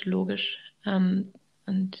sehr pathologisch. Und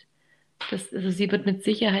sie wird mit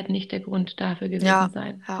Sicherheit nicht der Grund dafür gewesen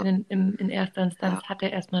sein. Ja. Denn in erster Instanz hat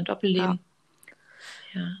er erstmal ein Doppelleben.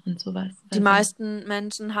 Ja, und sowas. Die meisten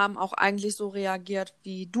Menschen haben auch eigentlich so reagiert,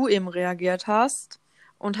 wie du eben reagiert hast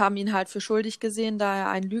und haben ihn halt für schuldig gesehen, da er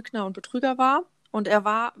ein Lügner und Betrüger war. Und er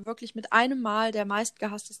war wirklich mit einem Mal der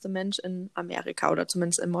meistgehassteste Mensch in Amerika oder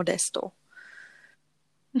zumindest in Modesto.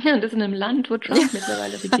 Ja, und das in einem Land, wo Trump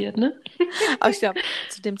mittlerweile regiert, ne? Aber ich glaube,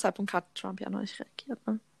 zu dem Zeitpunkt hat Trump ja noch nicht reagiert,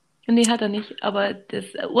 ne? Nee, hat er nicht. Aber das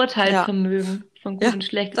Urteilsvermögen von Gut und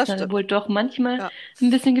Schlecht ist dann wohl doch manchmal ein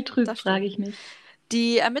bisschen getrübt, frage ich mich.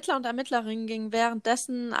 Die Ermittler und Ermittlerinnen gingen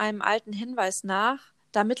währenddessen einem alten Hinweis nach,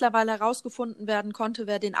 da mittlerweile herausgefunden werden konnte,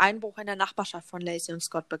 wer den Einbruch in der Nachbarschaft von Lacey und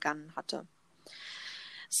Scott begangen hatte.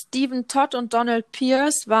 Stephen Todd und Donald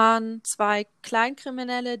Pierce waren zwei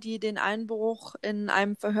Kleinkriminelle, die den Einbruch in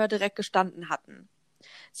einem Verhör direkt gestanden hatten.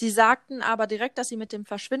 Sie sagten aber direkt, dass sie mit dem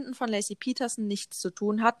Verschwinden von Laci Peterson nichts zu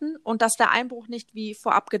tun hatten und dass der Einbruch nicht wie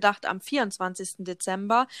vorab gedacht am 24.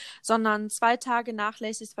 Dezember, sondern 2 Tage nach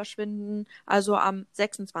Lacys Verschwinden, also am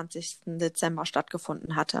 26. Dezember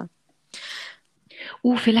stattgefunden hatte.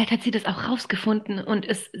 Vielleicht hat sie das auch rausgefunden und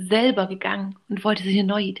ist selber gegangen und wollte sich eine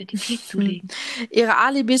neue Identität zulegen. Ihre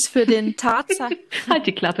Alibis für den Halt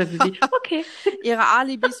die Klappe, Bibi. Okay. Ihre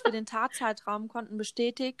Alibis für den Tatzeitraum konnten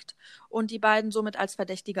bestätigt und die beiden somit als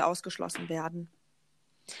Verdächtige ausgeschlossen werden.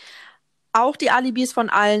 Auch die Alibis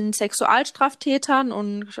von allen Sexualstraftätern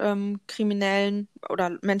und Kriminellen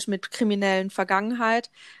oder Menschen mit kriminellen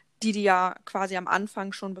Vergangenheit, die ja quasi am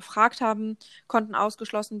Anfang schon befragt haben, konnten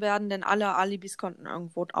ausgeschlossen werden, denn alle Alibis konnten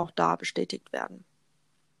irgendwo auch da bestätigt werden.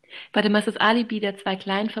 Warte mal, ist das Alibi der 2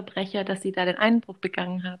 kleinen Verbrecher, dass sie da den Einbruch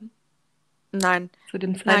begangen haben? Nein. Zu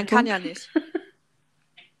dem Zeitpunkt? Nein, kann ja nicht.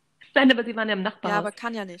 Nein, aber sie waren ja im Nachbarhaus. Ja, aber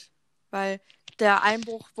kann ja nicht, weil der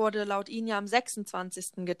Einbruch wurde laut ihnen ja am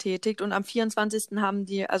 26. getätigt und am 24. am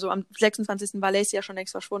 26. war Laci ja schon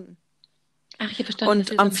längst verschwunden. Ach, ich habe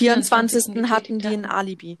verstanden. Und am 24. hatten die ein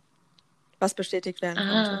Alibi, was bestätigt werden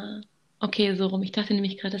konnte. Okay, so rum. Ich dachte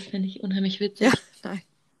nämlich gerade, das fände ich unheimlich witzig.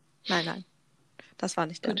 Ja, nein. Das war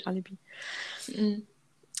nicht der Alibi. Mhm.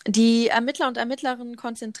 Die Ermittler und Ermittlerinnen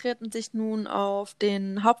konzentrierten sich nun auf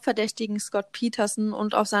den Hauptverdächtigen Scott Peterson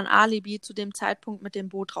und auf sein Alibi, zu dem Zeitpunkt mit dem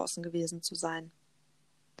Boot draußen gewesen zu sein.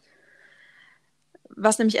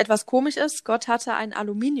 Was nämlich etwas komisch ist, Scott hatte ein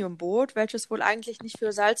Aluminiumboot, welches wohl eigentlich nicht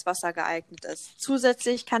für Salzwasser geeignet ist.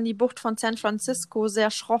 Zusätzlich kann die Bucht von San Francisco sehr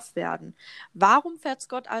schroff werden. Warum fährt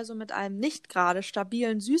Scott also mit einem nicht gerade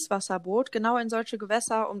stabilen Süßwasserboot genau in solche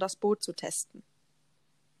Gewässer, um das Boot zu testen?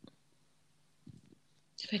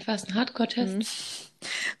 Vielleicht war es ein Hardcore-Test.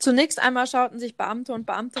 Zunächst einmal schauten sich Beamte und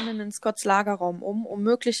Beamtinnen in Scotts Lagerraum um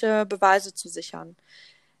mögliche Beweise zu sichern.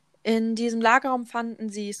 In diesem Lagerraum fanden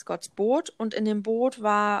sie Scotts Boot und in dem Boot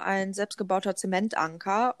war ein selbstgebauter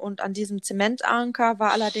Zementanker und an diesem Zementanker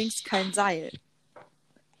war allerdings kein Seil.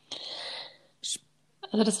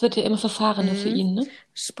 Also das wird ja immer verfahrender für ihn, ne?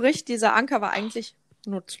 Sprich, dieser Anker war eigentlich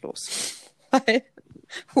nutzlos. Weil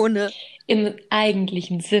ohne... Im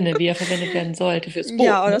eigentlichen Sinne, wie er verwendet werden sollte fürs Boot.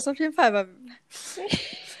 Ja, das auf jeden Fall.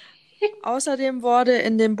 Außerdem wurde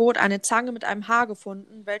in dem Boot eine Zange mit einem Haar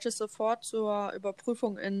gefunden, welches sofort zur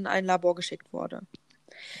Überprüfung in ein Labor geschickt wurde.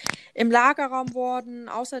 Im Lagerraum wurden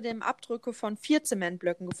außerdem Abdrücke von 4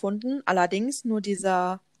 Zementblöcken gefunden. Allerdings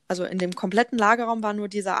in dem kompletten Lagerraum war nur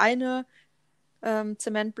dieser eine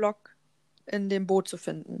Zementblock in dem Boot zu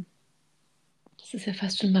finden. Das ist ja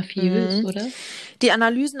fast schon mafiös, oder? Die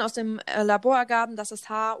Analysen aus dem Labor ergaben, dass das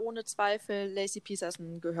Haar ohne Zweifel Laci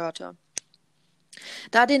Peterson gehörte.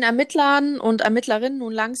 Da den Ermittlern und Ermittlerinnen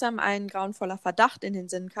nun langsam ein grauenvoller Verdacht in den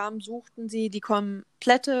Sinn kam, suchten sie die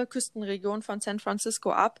komplette Küstenregion von San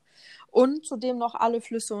Francisco ab und zudem noch alle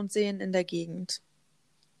Flüsse und Seen in der Gegend.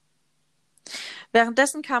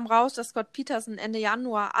 Währenddessen kam raus, dass Scott Peterson Ende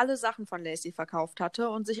Januar alle Sachen von Laci verkauft hatte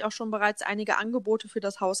und sich auch schon bereits einige Angebote für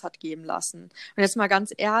das Haus hat geben lassen. Und jetzt mal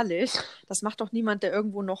ganz ehrlich, das macht doch niemand, der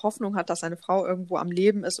irgendwo noch Hoffnung hat, dass seine Frau irgendwo am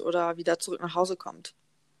Leben ist oder wieder zurück nach Hause kommt.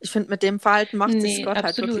 Ich finde, mit dem Verhalten macht sich Scott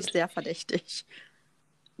halt wirklich sehr verdächtig.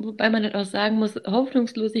 Wobei man halt auch sagen muss,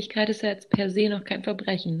 Hoffnungslosigkeit ist ja jetzt per se noch kein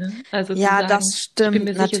Verbrechen, ne? Also ja, sagen, das stimmt, ich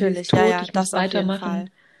bin mir sicher, natürlich. Sie ist tot, ich das muss weitermachen. Auf jeden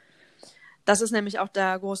Fall. Das ist nämlich auch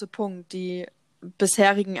der große Punkt. Die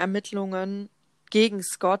bisherigen Ermittlungen gegen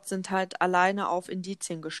Scott sind halt alleine auf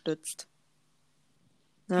Indizien gestützt.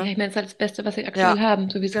 Ne? Ja, ich meine, das ist halt das Beste, was wir aktuell haben,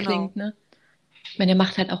 so wie es klingt, ne? Ich meine, er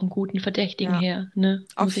macht halt auch einen guten Verdächtigen her, ne?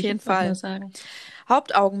 Auf jeden Fall. Sagen.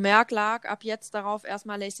 Hauptaugenmerk lag ab jetzt darauf,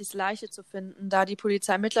 erstmal Lacys Leiche zu finden, da die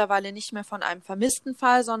Polizei mittlerweile nicht mehr von einem vermissten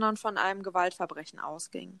Fall, sondern von einem Gewaltverbrechen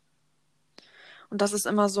ausging. Und das ist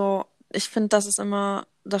immer so, ich finde, das ist immer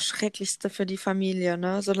das Schrecklichste für die Familie,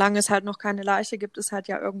 ne? Solange es halt noch keine Leiche gibt, ist halt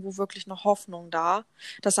ja irgendwo wirklich noch Hoffnung da.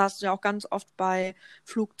 Das hast du ja auch ganz oft bei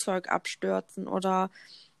Flugzeugabstürzen oder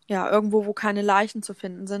ja, irgendwo, wo keine Leichen zu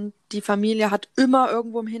finden sind. Die Familie hat immer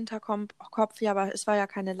irgendwo im Hinterkopf, ja, aber es war ja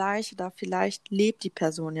keine Leiche da, vielleicht lebt die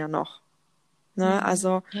Person ja noch. Ne?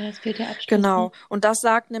 Also, ja, das fehlt der Abschluss. Genau. Und das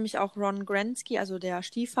sagt nämlich auch Ron Gransky, also der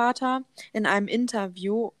Stiefvater, in einem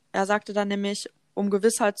Interview. Er sagte dann nämlich, um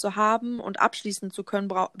Gewissheit zu haben und abschließen zu können,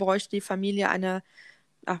 bräuchte die Familie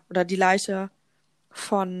oder die Leiche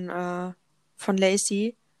von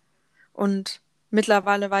Laci. Und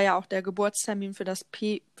mittlerweile war ja auch der Geburtstermin für das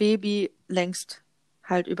Baby längst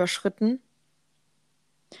halt überschritten.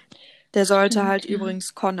 Der sollte halt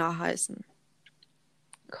übrigens Connor heißen.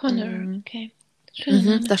 Connor, okay.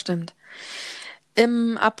 Schön. Das stimmt.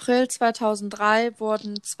 Im April 2003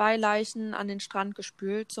 wurden 2 Leichen an den Strand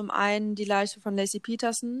gespült. Zum einen die Leiche von Laci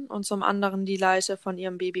Peterson und zum anderen die Leiche von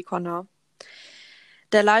ihrem Baby Connor.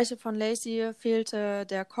 Der Leiche von Laci fehlte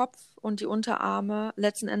der Kopf und die Unterarme.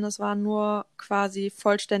 Letzten Endes waren nur quasi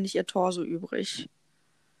vollständig ihr Torso übrig.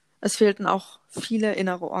 Es fehlten auch viele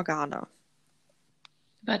innere Organe.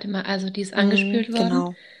 Warte mal, also die ist angespült worden,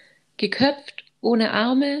 Genau. geköpft, ohne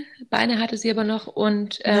Arme, Beine hatte sie aber noch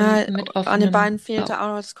und Ja, mit an den offenem Beinen fehlte Bauch. auch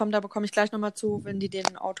noch, das kommt, da komme ich gleich nochmal zu, wenn die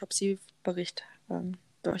den Autopsiebericht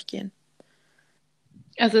durchgehen.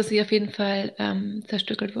 Also ist sie auf jeden Fall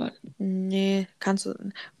zerstückelt worden. Nee,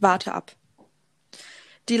 warte ab.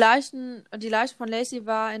 Die Leiche von Laci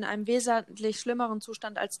war in einem wesentlich schlimmeren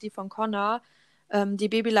Zustand als die von Connor. Die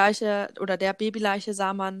Babyleiche oder der Babyleiche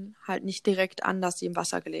sah man halt nicht direkt an, dass sie im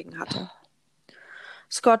Wasser gelegen hatte.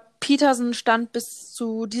 Scott Peterson stand bis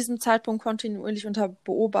zu diesem Zeitpunkt kontinuierlich unter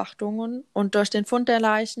Beobachtungen und durch den Fund der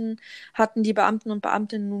Leichen hatten die Beamten und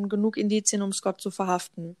Beamtinnen nun genug Indizien, um Scott zu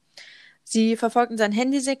verhaften. Sie verfolgten sein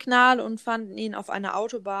Handysignal und fanden ihn auf einer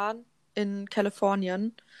Autobahn in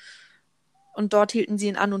Kalifornien und dort hielten sie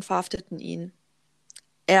ihn an und verhafteten ihn.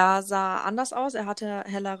 Er sah anders aus, er hatte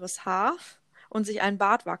helleres Haar und sich einen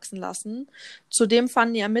Bart wachsen lassen. Zudem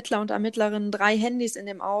fanden die Ermittler und Ermittlerinnen 3 Handys in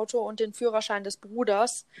dem Auto und den Führerschein des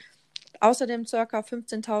Bruders. Außerdem ca.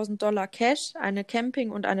 $15.000 Cash, eine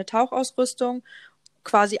Camping- und eine Tauchausrüstung.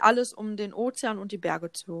 Quasi alles, um den Ozean und die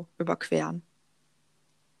Berge zu überqueren.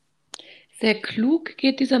 Sehr klug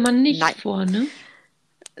geht dieser Mann nicht Nein. vor, ne?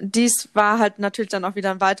 Dies war halt natürlich dann auch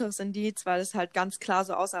wieder ein weiteres Indiz, weil es halt ganz klar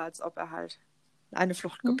so aussah, als ob er halt eine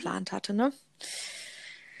Flucht geplant hatte, ne?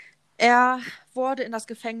 Er wurde in das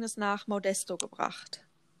Gefängnis nach Modesto gebracht.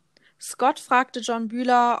 Scott fragte John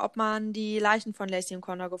Bühler, ob man die Leichen von Laci und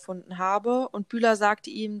Connor gefunden habe, und Bühler sagte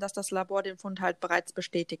ihm, dass das Labor den Fund halt bereits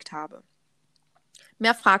bestätigt habe.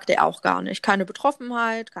 Mehr fragte er auch gar nicht. Keine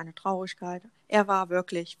Betroffenheit, keine Traurigkeit. Er war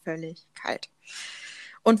wirklich völlig kalt.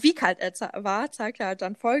 Und wie kalt er war, zeigte halt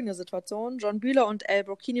dann folgende Situation. John Bühler und Al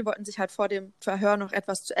Brocchini wollten sich halt vor dem Verhör noch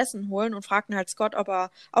etwas zu essen holen und fragten halt Scott, ob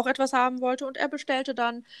er auch etwas haben wollte. Und er bestellte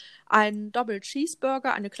dann einen Double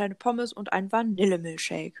Cheeseburger, eine kleine Pommes und einen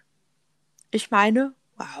Vanillemilchshake. Ich meine,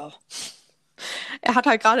 wow. Er hat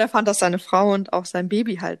halt gerade erfahren, dass seine Frau und auch sein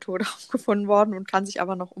Baby halt tot gefunden worden und kann sich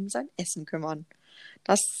aber noch um sein Essen kümmern.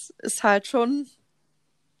 Das ist halt schon,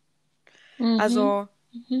 also,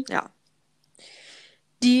 ja.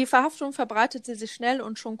 Die Verhaftung verbreitete sich schnell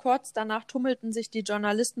und schon kurz danach tummelten sich die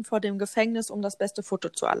Journalisten vor dem Gefängnis, um das beste Foto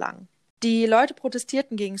zu erlangen. Die Leute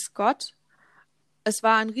protestierten gegen Scott. Es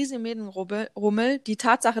war ein riesiger Medienrummel. Die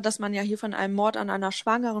Tatsache, dass man ja hier von einem Mord an einer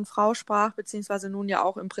schwangeren Frau sprach, beziehungsweise nun ja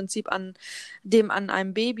auch im Prinzip an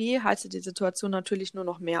einem Baby, heizte die Situation natürlich nur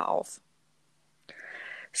noch mehr auf.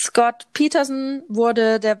 Scott Peterson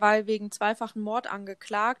wurde derweil wegen zweifachen Mord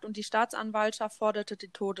angeklagt und die Staatsanwaltschaft forderte die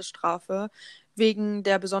Todesstrafe wegen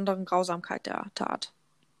der besonderen Grausamkeit der Tat.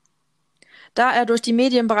 Da er durch die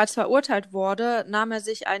Medien bereits verurteilt wurde, nahm er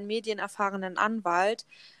sich einen medienerfahrenen Anwalt.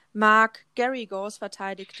 Mark Geragos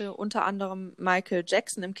verteidigte unter anderem Michael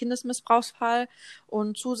Jackson im Kindesmissbrauchsfall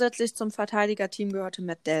und zusätzlich zum Verteidigerteam gehörte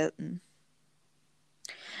Matt Dalton.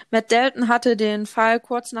 Matt Dalton hatte den Fall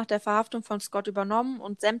kurz nach der Verhaftung von Scott übernommen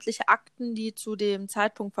und sämtliche Akten, die zu dem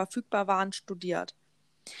Zeitpunkt verfügbar waren, studiert.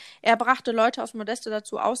 Er brachte Leute aus Modesto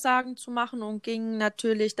dazu, Aussagen zu machen und ging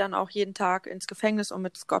natürlich dann auch jeden Tag ins Gefängnis, um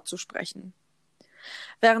mit Scott zu sprechen.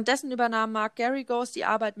 Währenddessen übernahm Mark Geragos die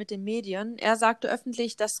Arbeit mit den Medien. Er sagte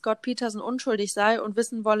öffentlich, dass Scott Peterson unschuldig sei und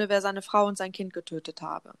wissen wolle, wer seine Frau und sein Kind getötet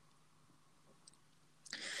habe.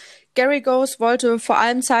 Geragos wollte vor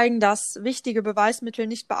allem zeigen, dass wichtige Beweismittel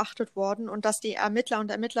nicht beachtet wurden und dass die Ermittler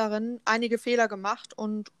und Ermittlerinnen einige Fehler gemacht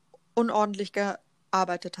und unordentlich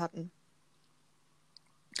gearbeitet hatten.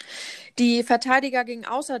 Die Verteidiger gingen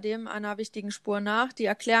außerdem einer wichtigen Spur nach, die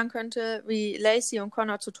erklären könnte, wie Laci und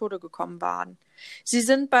Connor zu Tode gekommen waren. Sie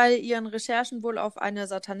sind bei ihren Recherchen wohl auf eine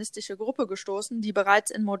satanistische Gruppe gestoßen, die bereits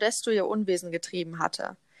in Modesto ihr Unwesen getrieben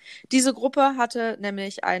hatte. Diese Gruppe hatte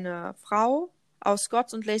nämlich eine Frau aus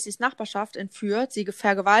Scotts und Lacys Nachbarschaft entführt, sie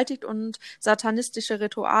vergewaltigt und satanistische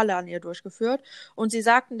Rituale an ihr durchgeführt, und sie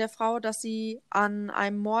sagten der Frau, dass sie an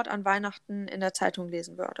einem Mord an Weihnachten in der Zeitung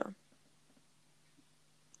lesen würde.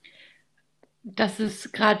 Das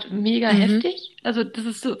ist gerade mega heftig. Also das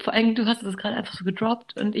ist so, vor allem du hast es gerade einfach so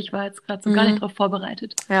gedroppt und ich war jetzt gerade so gar nicht drauf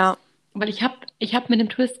vorbereitet. Ja. Weil ich hab mit dem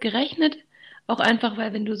Twist gerechnet, auch einfach,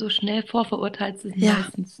 weil wenn du so schnell vorverurteilst, sind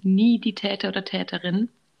meistens nie die Täter oder Täterin.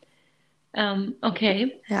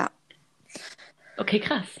 Okay. Ja. Okay,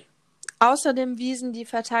 krass. Außerdem wiesen die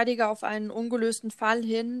Verteidiger auf einen ungelösten Fall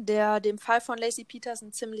hin, der dem Fall von Laci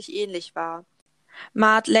Peterson ziemlich ähnlich war.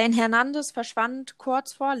 Madeleine Hernandez verschwand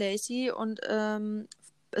kurz vor Lacey und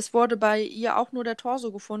es wurde bei ihr auch nur der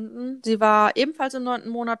Torso gefunden. Sie war ebenfalls im 9.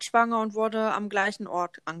 Monat schwanger und wurde am gleichen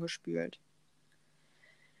Ort angespült.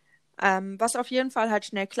 Was auf jeden Fall halt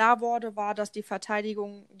schnell klar wurde, war, dass die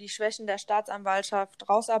Verteidigung die Schwächen der Staatsanwaltschaft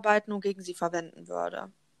rausarbeiten und gegen sie verwenden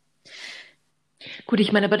würde. Gut,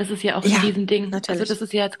 ich meine, aber das ist ja auch ein Ja, Riesending. natürlich. Also das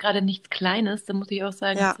ist ja jetzt gerade nichts Kleines, da muss ich auch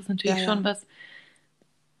sagen, Ja, das ist natürlich ja, schon ja. was,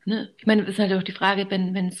 ne? Ich meine, es ist halt auch die Frage,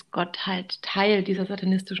 wenn Scott halt Teil dieser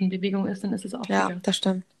satanistischen Bewegung ist, dann ist es auch Ja, wieder das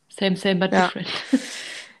stimmt. same, but Ja. different.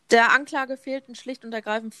 Der Anklage fehlten schlicht und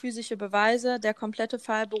ergreifend physische Beweise. Der komplette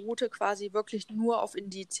Fall beruhte quasi wirklich nur auf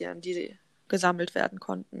Indizien, die gesammelt werden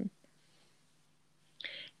konnten.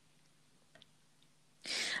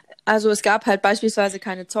 Also es gab halt beispielsweise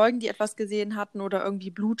keine Zeugen, die etwas gesehen hatten oder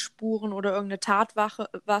irgendwie Blutspuren oder irgendeine Tatwaffe.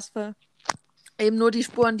 Eben nur die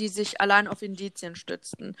Spuren, die sich allein auf Indizien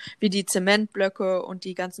stützten, wie die Zementblöcke und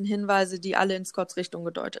die ganzen Hinweise, die alle in Scotts Richtung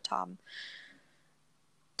gedeutet haben.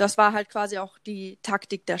 Das war halt quasi auch die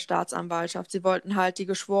Taktik der Staatsanwaltschaft. Sie wollten halt die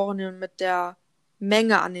Geschworenen mit der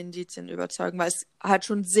Menge an Indizien überzeugen, weil es halt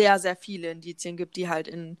schon sehr, sehr viele Indizien gibt, die halt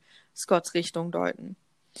in Scotts Richtung deuten.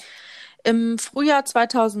 Im Frühjahr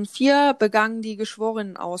 2004 begann die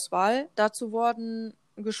Geschworenenauswahl. Dazu wurden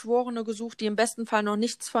Geschworene gesucht, die im besten Fall noch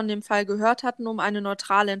nichts von dem Fall gehört hatten, um eine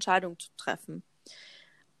neutrale Entscheidung zu treffen.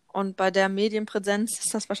 Und bei der Medienpräsenz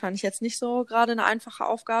ist das wahrscheinlich jetzt nicht so gerade eine einfache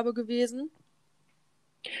Aufgabe gewesen.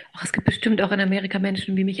 Ach, es gibt bestimmt auch in Amerika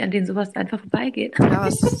Menschen wie mich, an denen sowas einfach vorbeigeht. Ja,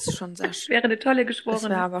 es ist schon sehr Das wäre eine tolle Es Geschworene.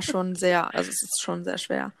 wäre aber schon sehr, also es ist schon sehr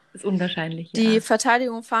schwer. Das ist unwahrscheinlich, Die ja.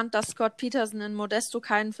 Verteidigung fand, dass Scott Peterson in Modesto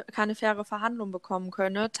keine faire Verhandlung bekommen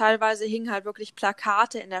könne. Teilweise hingen halt wirklich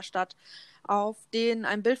Plakate in der Stadt, auf denen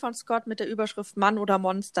ein Bild von Scott mit der Überschrift Mann oder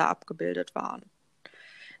Monster abgebildet waren.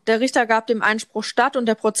 Der Richter gab dem Einspruch statt und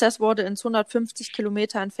der Prozess wurde ins 150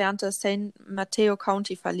 Kilometer entfernte San Mateo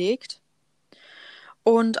County verlegt.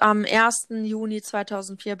 Und am 1. Juni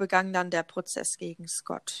 2004 begann dann der Prozess gegen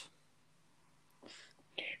Scott.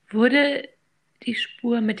 Wurde die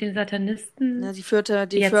Spur mit den Satanisten Ja, die führte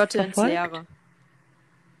jetzt ins verfolgt? Leere.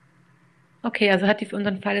 Okay, also hat die für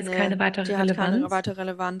unseren Fall jetzt Nee, keine weitere die hat keine Relevanz? weitere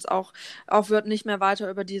Relevanz. Auch wird nicht mehr weiter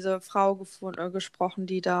über diese Frau gesprochen,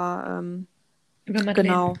 die da, Über Madeleine.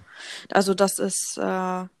 genau. Also das ist,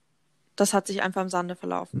 das hat sich einfach im Sande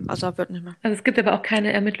verlaufen. Also da wird nicht mehr. Also es gibt aber auch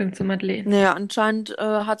keine Ermittlung zu Madeleine. Nee, anscheinend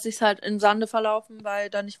hat sich's halt im Sande verlaufen, weil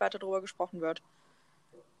da nicht weiter drüber gesprochen wird.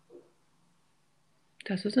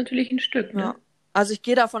 Das ist natürlich ein Stück, ne? Ja. Also ich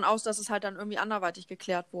gehe davon aus, dass es halt dann irgendwie anderweitig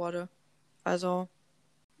geklärt wurde. Also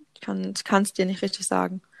ich kann's dir nicht richtig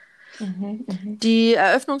sagen. Die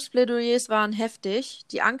Eröffnungsplädoyers waren heftig.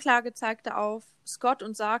 Die Anklage zeigte auf Scott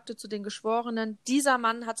und sagte zu den Geschworenen, dieser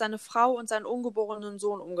Mann hat seine Frau und seinen ungeborenen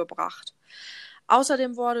Sohn umgebracht.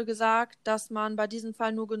 Außerdem wurde gesagt, dass man bei diesem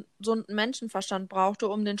Fall nur gesunden Menschenverstand brauchte,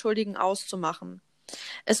 um den Schuldigen auszumachen.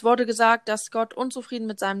 Es wurde gesagt, dass Scott unzufrieden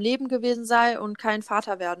mit seinem Leben gewesen sei und kein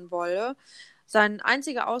Vater werden wolle. Sein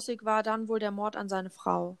einziger Ausweg war dann wohl der Mord an seine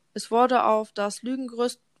Frau. Es wurde auf das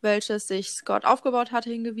Lügengerüst, welches sich Scott aufgebaut hatte,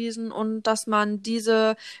 hingewiesen und dass man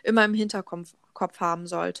diese immer im Hinterkopf haben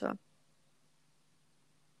sollte.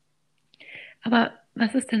 Aber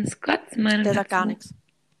was ist denn Scotts Meinung Der sagt gar dazu? nichts.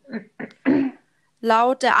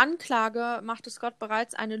 Laut der Anklage machte Scott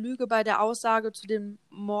bereits eine Lüge bei der Aussage zu dem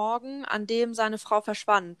Morgen, an dem seine Frau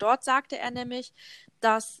verschwand. Dort sagte er nämlich,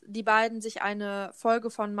 dass die beiden sich eine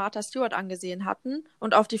Folge von Martha Stewart angesehen hatten.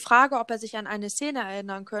 Und auf die Frage, ob er sich an eine Szene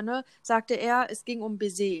erinnern könne, sagte er, es ging um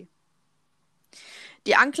Baiser.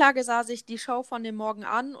 Die Anklage sah sich die Show von dem Morgen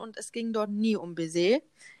an und es ging dort nie um Baiser.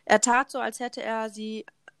 Er tat so, als hätte er die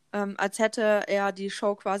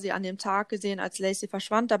Show quasi an dem Tag gesehen, als Lacey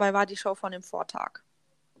verschwand. Dabei war die Show von dem Vortag.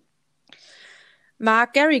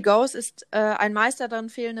 Mark Geragos ist ein Meister darin,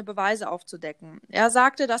 fehlende Beweise aufzudecken. Er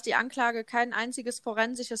sagte, dass die Anklage kein einziges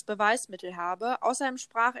forensisches Beweismittel habe. Außerdem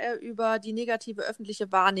sprach er über die negative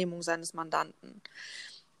öffentliche Wahrnehmung seines Mandanten.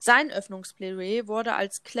 Sein Öffnungsplädoyer wurde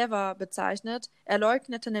als clever bezeichnet. Er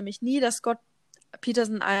leugnete nämlich nie, dass Scott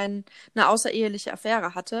Peterson eine außereheliche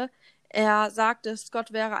Affäre hatte. Er sagte,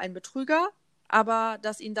 Scott wäre ein Betrüger, aber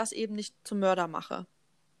dass ihn das eben nicht zum Mörder mache.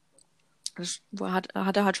 Das hat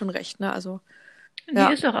er halt schon recht, ne? Also, ja.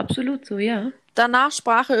 Die ist auch absolut so, ja. Danach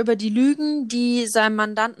sprach er über die Lügen, die seinem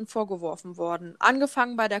Mandanten vorgeworfen wurden.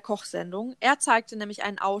 Angefangen bei der Kochsendung. Er zeigte nämlich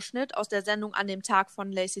einen Ausschnitt aus der Sendung an dem Tag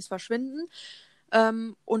von Lacys Verschwinden.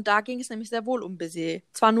 Und da ging es nämlich sehr wohl um Baiser.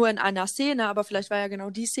 Zwar nur in einer Szene, aber vielleicht war ja genau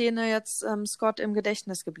die Szene jetzt Scott im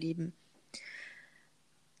Gedächtnis geblieben.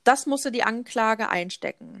 Das musste die Anklage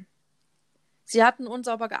einstecken. Sie hatten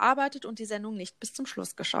unsauber gearbeitet und die Sendung nicht bis zum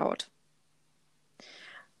Schluss geschaut.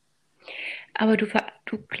 Aber du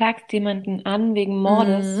klagst jemanden an wegen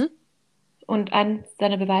Mordes Mhm. und eines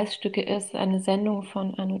deiner Beweisstücke ist eine Sendung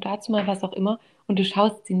von Anno Dazumal, was auch immer, und du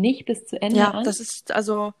schaust sie nicht bis zu Ende Ja, an? das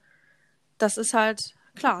ist halt,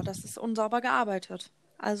 klar, das ist unsauber gearbeitet.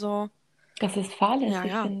 Also, Das ist ja,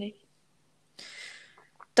 fahrlässig, ja. finde ich.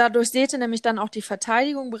 Dadurch säte nämlich dann auch die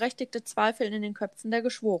Verteidigung berechtigte Zweifel in den Köpfen der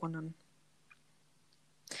Geschworenen.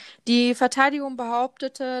 Die Verteidigung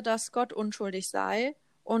behauptete, dass Scott unschuldig sei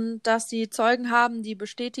und dass sie Zeugen haben, die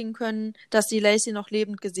bestätigen können, dass sie Lacey noch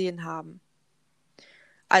lebend gesehen haben.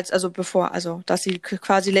 Dass sie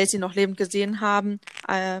quasi Lacey noch lebend gesehen haben,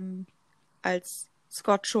 als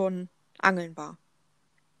Scott schon angeln war.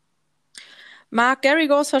 Mark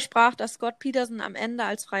Garrigos versprach, dass Scott Peterson am Ende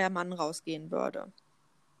als freier Mann rausgehen würde.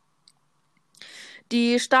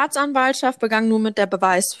 Die Staatsanwaltschaft begann nun mit der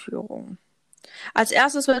Beweisführung. Als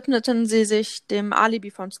erstes widmeten sie sich dem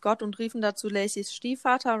Alibi von Scott und riefen dazu Lacys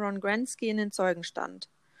Stiefvater Ron Gransky in den Zeugenstand.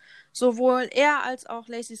 Sowohl er als auch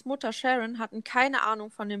Lacys Mutter Sharon hatten keine Ahnung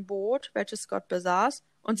von dem Boot, welches Scott besaß,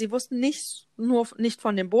 und sie wussten nicht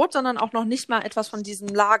von dem Boot, sondern auch noch nicht mal etwas von diesem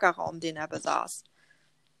Lagerraum, den er besaß.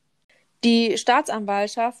 Die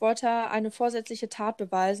Staatsanwaltschaft wollte eine vorsätzliche Tat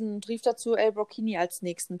beweisen und rief dazu Al Brocchini als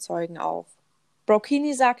nächsten Zeugen auf.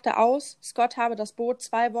 Brocchini sagte aus, Scott habe das Boot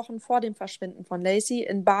 2 Wochen vor dem Verschwinden von Lacey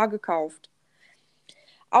in bar gekauft.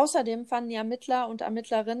 Außerdem fanden die Ermittler und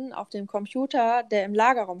Ermittlerinnen auf dem Computer, der im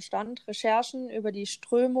Lagerraum stand, Recherchen über die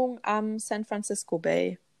Strömung am San Francisco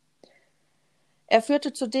Bay. Er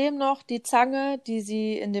führte zudem noch die Zange, die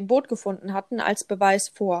sie in dem Boot gefunden hatten, als Beweis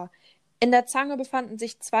vor. In der Zange befanden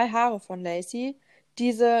sich 2 Haare von Lacey.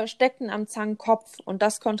 Diese steckten am Zangenkopf und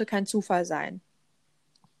das konnte kein Zufall sein.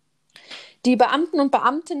 Die Beamten und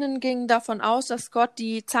Beamtinnen gingen davon aus, dass Scott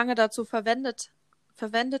die Zange dazu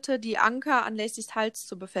verwendete, die Anker an Lacys Hals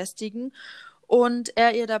zu befestigen und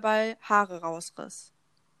er ihr dabei Haare rausriss.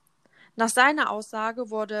 Nach seiner Aussage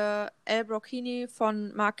wurde Al Brocchini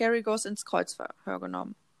von Mark Garrigos ins Kreuzverhör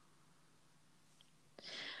genommen.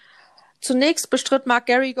 Zunächst bestritt Mark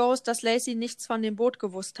Garrigos, dass Lacey nichts von dem Boot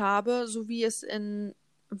gewusst habe, so wie es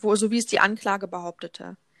die Anklage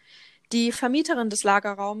behauptete. Die Vermieterin des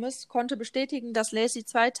Lagerraumes konnte bestätigen, dass Lacey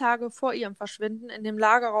 2 Tage vor ihrem Verschwinden in dem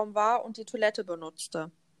Lagerraum war und die Toilette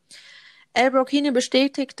benutzte. Al Brocchini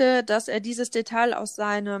bestätigte, dass er dieses Detail aus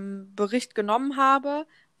seinem Bericht genommen habe,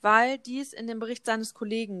 weil dies in dem Bericht seines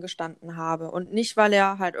Kollegen gestanden habe und nicht, weil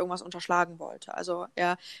er halt irgendwas unterschlagen wollte. Also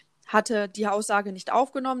er hatte die Aussage nicht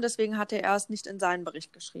aufgenommen, deswegen hatte er es nicht in seinen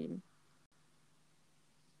Bericht geschrieben.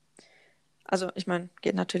 Also, ich meine,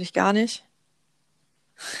 geht natürlich gar nicht.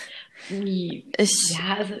 Ich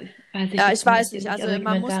weiß nicht. Also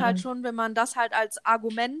man muss halt schon, wenn man das halt als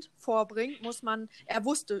Argument vorbringt, er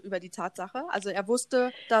wusste über die Tatsache, also er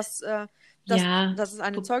wusste, dass es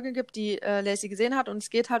eine Zeugin gibt, die Lacey gesehen hat und es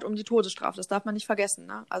geht halt um die Todesstrafe, das darf man nicht vergessen,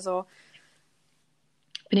 ne? Also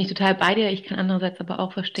bin ich total bei dir. Ich kann andererseits aber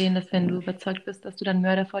auch verstehen, dass wenn du überzeugt bist, dass du dann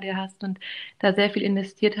Mörder vor dir hast und da sehr viel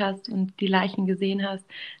investiert hast und die Leichen gesehen hast,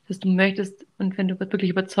 dass du möchtest und wenn du wirklich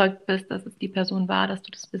überzeugt bist, dass es die Person war, dass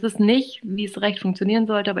du das bist. Es ist nicht, wie es recht funktionieren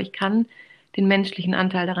sollte, aber ich kann den menschlichen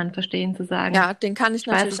Anteil daran verstehen, zu sagen. Ja, den kann ich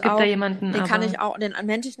natürlich auch. Es gibt da jemanden, den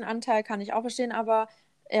menschlichen Anteil kann ich auch verstehen, aber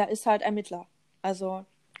er ist halt Ermittler. Also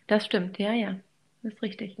das stimmt, ja. Das ist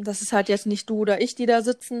richtig. Das ist halt jetzt nicht du oder ich, die da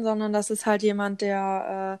sitzen, sondern das ist halt jemand,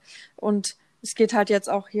 und es geht halt jetzt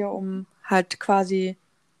auch hier um halt quasi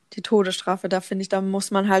die Todesstrafe. Da finde ich, da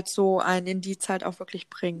muss man halt so ein Indiz halt auch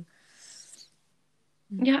wirklich bringen.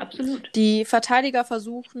 Ja, absolut. Die Verteidiger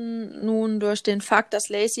versuchen nun durch den Fakt, dass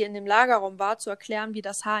Lacey in dem Lagerraum war, zu erklären, wie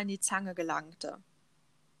das Haar in die Zange gelangte.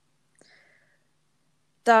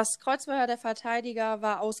 Das Kreuzverhör der Verteidiger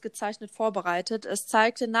war ausgezeichnet vorbereitet. Es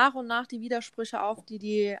zeigte nach und nach die Widersprüche auf, die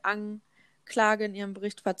die Anklage in ihrem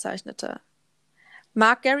Bericht verzeichnete.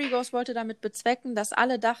 Mark Garrigos wollte damit bezwecken, dass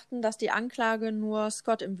alle dachten, dass die Anklage nur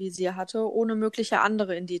Scott im Visier hatte, ohne mögliche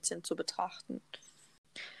andere Indizien zu betrachten.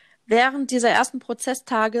 Während dieser ersten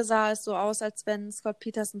Prozesstage sah es so aus, als wenn Scott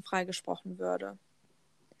Peterson freigesprochen würde.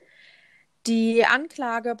 Die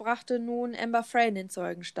Anklage brachte nun Amber Frey in den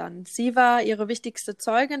Zeugenstand. Sie war ihre wichtigste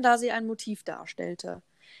Zeugin, da sie ein Motiv darstellte.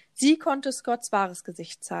 Sie konnte Scotts wahres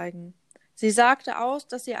Gesicht zeigen. Sie sagte aus,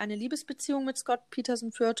 dass sie eine Liebesbeziehung mit Scott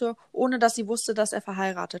Peterson führte, ohne dass sie wusste, dass er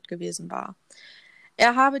verheiratet gewesen war.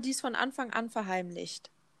 Er habe dies von Anfang an verheimlicht.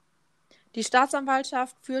 Die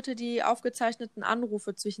Staatsanwaltschaft führte die aufgezeichneten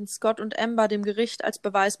Anrufe zwischen Scott und Amber dem Gericht als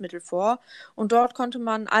Beweismittel vor, und dort konnte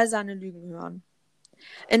man all seine Lügen hören.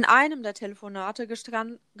 In einem der Telefonate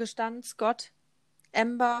gestand Scott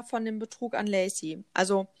Amber von dem Betrug an Lacey.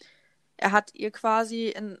 Also er hat ihr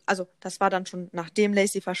quasi das war dann schon nachdem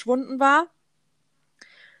Lacey verschwunden war,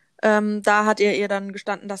 Da hat er ihr dann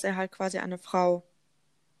gestanden, dass er halt quasi eine Frau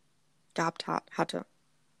gehabt hatte.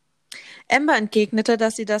 Amber entgegnete,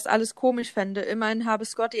 dass sie das alles komisch fände. Immerhin habe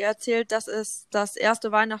Scott ihr erzählt, dass es das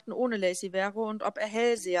erste Weihnachten ohne Lacey wäre und ob er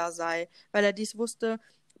Hellseher sei, weil er dies wusste,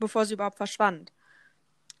 bevor sie überhaupt verschwand.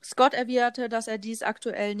 Scott erwiderte, dass er dies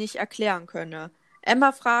aktuell nicht erklären könne.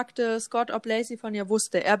 Amber fragte Scott, ob Lacey von ihr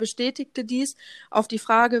wusste. Er bestätigte dies. Auf die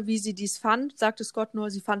Frage, wie sie dies fand, sagte Scott nur,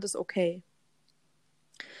 sie fand es okay.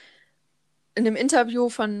 In dem Interview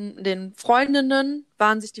von den Freundinnen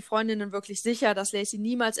waren sich die Freundinnen wirklich sicher, dass Lacey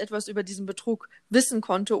niemals etwas über diesen Betrug wissen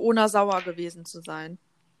konnte, ohne sauer gewesen zu sein.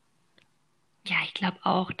 Ja, ich glaube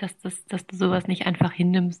auch, dass du sowas nicht einfach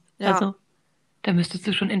hinnimmst. Ja. Also, da müsstest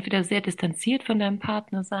du schon entweder sehr distanziert von deinem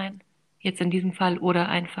Partner sein, jetzt in diesem Fall, oder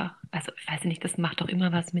einfach, also ich weiß nicht, das macht doch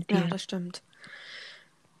immer was mit dir. Ja, das stimmt.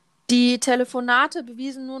 Die Telefonate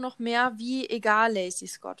bewiesen nur noch mehr, wie egal Lacey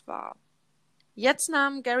Scott war. Jetzt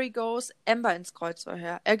nahm Gary Goes Amber ins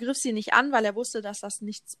Kreuzverhör. Er griff sie nicht an, weil er wusste, dass das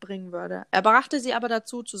nichts bringen würde. Er brachte sie aber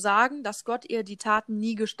dazu zu sagen, dass Scott ihr die Taten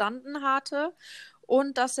nie gestanden hatte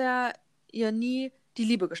und dass er ihr nie die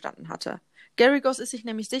Liebe gestanden hatte. Gary Goes ist sich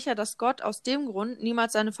nämlich sicher, dass Scott aus dem Grund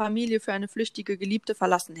niemals seine Familie für eine flüchtige Geliebte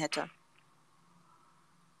verlassen hätte.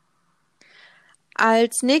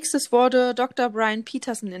 Als nächstes wurde Dr. Brian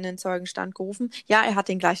Peterson in den Zeugenstand gerufen. Ja, er hat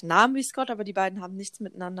den gleichen Namen wie Scott, aber die beiden haben nichts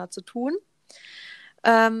miteinander zu tun.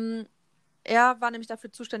 Er war nämlich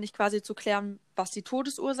dafür zuständig, quasi zu klären, was die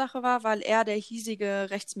Todesursache war, weil er der hiesige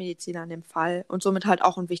Rechtsmediziner in dem Fall und somit halt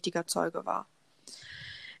auch ein wichtiger Zeuge war.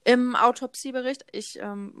 Im Autopsiebericht, ich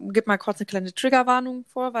gebe mal kurz eine kleine Triggerwarnung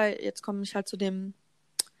vor, weil jetzt komme ich halt zu dem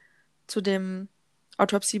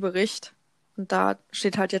Autopsiebericht und da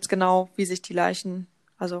steht halt jetzt genau, wie sich die Leichen,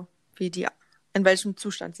 also in welchem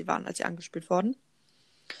Zustand sie waren, als sie angespült wurden.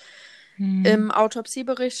 Im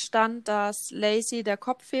Autopsiebericht stand, dass Lacey der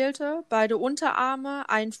Kopf fehlte, beide Unterarme,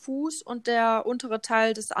 ein Fuß und der untere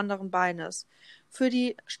Teil des anderen Beines. Für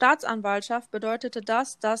die Staatsanwaltschaft bedeutete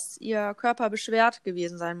das, dass ihr Körper beschwert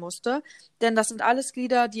gewesen sein musste, denn das sind alles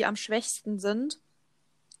Glieder, die am schwächsten sind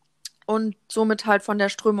und somit halt von der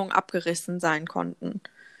Strömung abgerissen sein konnten.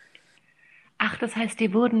 Ach, das heißt,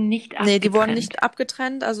 die wurden nicht abgetrennt? Nee, die wurden nicht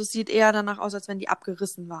abgetrennt, also es sieht eher danach aus, als wenn die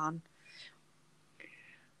abgerissen waren.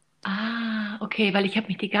 Ah, okay, weil ich habe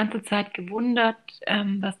mich die ganze Zeit gewundert,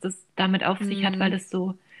 was das damit auf sich hat, weil das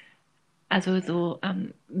so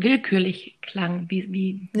willkürlich klang,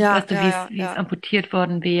 weißt du, wie es amputiert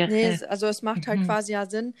worden wäre. Nee, also es macht halt quasi ja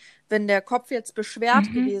Sinn, wenn der Kopf jetzt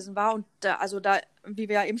beschwert gewesen war und da, wie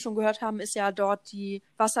wir ja eben schon gehört haben, ist ja dort die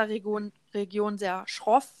Wasserregion sehr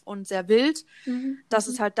schroff und sehr wild, dass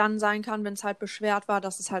es halt dann sein kann, wenn es halt beschwert war,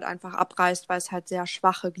 dass es halt einfach abreißt, weil es halt sehr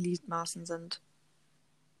schwache Gliedmaßen sind.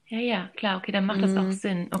 Ja, klar, okay, dann macht das auch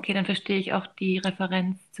Sinn. Okay, dann verstehe ich auch die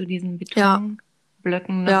Referenz zu diesen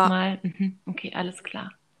Betonblöcken nochmal. Okay, alles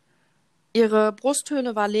klar. Ihre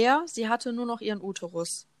Brusthöhle war leer, sie hatte nur noch ihren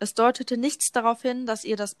Uterus. Es deutete nichts darauf hin, dass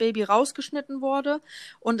ihr das Baby rausgeschnitten wurde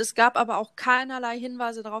und es gab aber auch keinerlei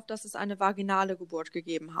Hinweise darauf, dass es eine vaginale Geburt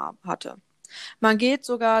gegeben hatte. Man geht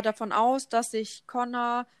sogar davon aus, dass sich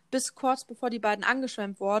Connor bis kurz bevor die beiden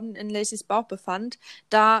angeschwemmt wurden, in Lacys Bauch befand,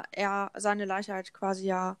 da er seine Leiche halt quasi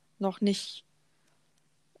ja noch nicht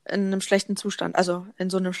in einem schlechten Zustand, also in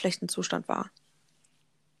so einem schlechten Zustand war.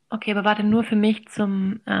 Okay, aber warte, nur für mich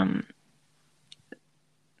zum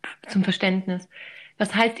Verständnis.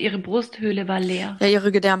 Was heißt, ihre Brusthöhle war leer? Ja,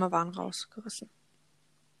 ihre Gedärme waren rausgerissen.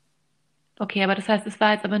 Okay, aber das heißt, es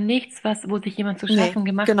war jetzt aber nichts, wo sich jemand zu schaffen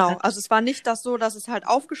gemacht hat. Genau, also es war nicht das so, dass es halt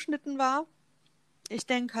aufgeschnitten war. Ich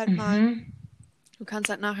denke halt mal, du kannst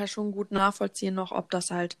halt nachher schon gut nachvollziehen noch, ob das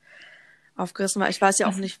halt aufgerissen war. Ich weiß ja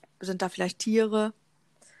auch nicht, sind da vielleicht Tiere?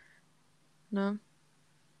 Ne?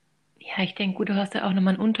 Ja, ich denke, gut, du hast ja auch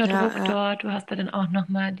nochmal einen Unterdruck dort, du hast da dann auch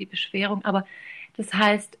nochmal die Beschwerung, aber das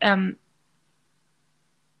heißt,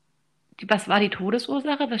 was war die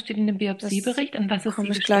Todesursache? Was steht in dem Biopsiebericht? Und was ist sie gestorben?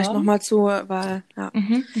 Komme ich gleich nochmal zu, weil,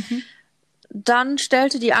 Dann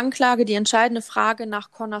stellte die Anklage die entscheidende Frage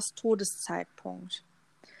nach Connors Todeszeitpunkt.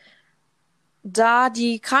 Da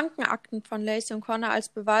die Krankenakten von Lacey und Connor als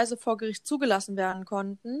Beweise vor Gericht zugelassen werden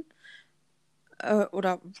konnten,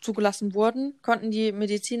 oder zugelassen wurden, konnten die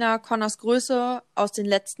Mediziner Connors Größe aus den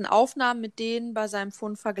letzten Aufnahmen mit denen bei seinem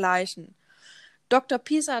Fund vergleichen. Dr.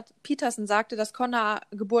 Peterson sagte, dass Connor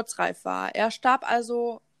geburtsreif war. Er starb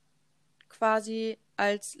also quasi,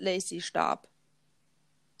 als Lacey starb.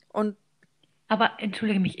 Aber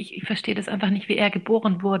entschuldige mich, ich verstehe das einfach nicht, wie er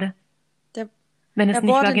geboren wurde. Wenn es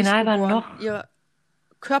nicht vaginal war, noch. Ihr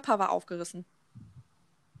Körper war aufgerissen.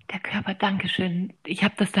 Der Körper, Dankeschön.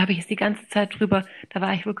 Da habe ich jetzt die ganze Zeit drüber, da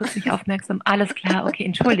war ich wohl kurz nicht aufmerksam. Alles klar, okay,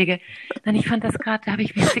 entschuldige. Nein, ich fand das gerade, da habe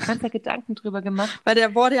ich mir jetzt die ganze Zeit Gedanken drüber gemacht. Weil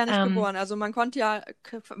der wurde ja nicht geboren. Also man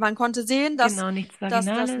konnte sehen, dass Genau, nichts das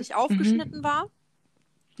Vaginales. nicht aufgeschnitten war.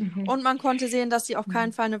 Und man konnte sehen, dass sie auf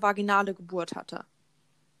keinen Fall eine vaginale Geburt hatte.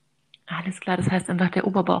 Alles klar, das heißt einfach, der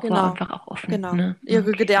Oberbauch war einfach auch offen. Genau. Ne? Ihre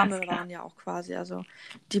Okay, Gedärme alles klar. waren ja auch quasi, also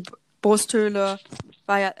die Brusthöhle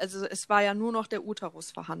war ja, also es war ja nur noch der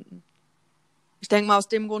Uterus vorhanden. Ich denke mal, aus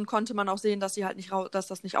dem Grund konnte man auch sehen, dass sie halt nicht dass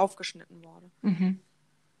das nicht aufgeschnitten wurde.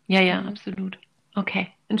 Ja, absolut. Okay,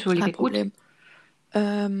 entschuldige. Kein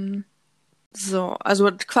Problem. So,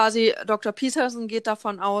 also quasi Dr. Peterson geht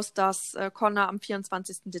davon aus, dass Connor am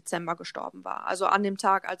 24. Dezember gestorben war. Also an dem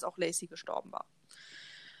Tag, als auch Lacey gestorben war.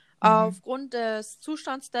 Aufgrund des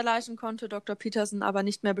Zustands der Leichen konnte Dr. Peterson aber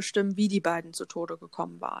nicht mehr bestimmen, wie die beiden zu Tode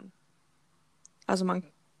gekommen waren. Also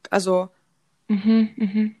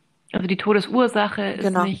die Todesursache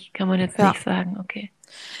ist nicht, kann man jetzt nicht sagen, okay.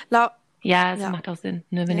 Es macht auch Sinn.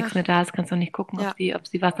 Ne? Wenn nichts mehr da ist, kannst du nicht gucken, ob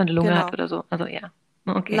sie was an der Lunge hat oder so. Also ja.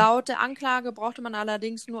 Okay. Laut der Anklage brauchte man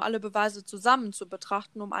allerdings nur alle Beweise zusammen zu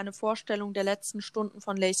betrachten, um eine Vorstellung der letzten Stunden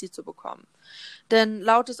von Lacey zu bekommen. Denn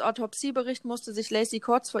laut des Autopsieberichts musste sich Lacey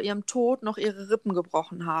kurz vor ihrem Tod noch ihre Rippen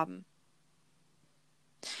gebrochen haben.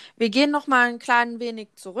 Wir gehen noch mal ein klein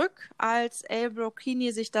wenig zurück, als Al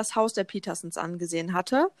Brocchini sich das Haus der Petersons angesehen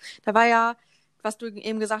hatte. Da war ja, was du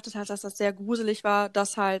eben gesagt hast, dass das sehr gruselig war,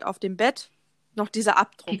 dass halt auf dem Bett noch dieser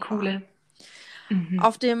Abdruck Die Kuhle. war.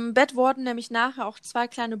 Auf dem Bett wurden nämlich nachher auch 2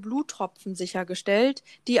 kleine Bluttropfen sichergestellt,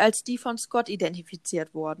 die als die von Scott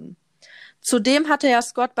identifiziert wurden. Zudem hatte ja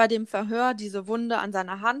Scott bei dem Verhör diese Wunde an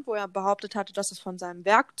seiner Hand, wo er behauptet hatte, dass es von seinem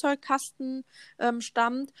Werkzeugkasten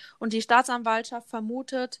stammt. Und die Staatsanwaltschaft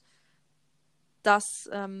vermutet, dass,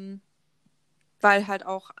 weil halt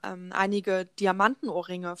auch einige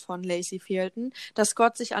Diamantenohrringe von Lacey fehlten, dass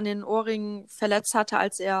Scott sich an den Ohrringen verletzt hatte,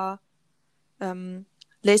 als er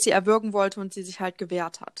Lacey erwürgen wollte und sie sich halt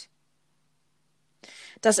gewehrt hat.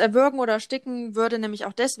 Das Erwürgen oder Ersticken würde nämlich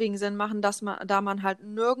auch deswegen Sinn machen, da man halt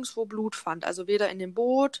nirgendwo Blut fand. Also weder in dem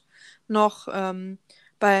Boot, noch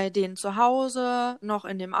bei denen zu Hause, noch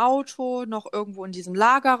in dem Auto, noch irgendwo in diesem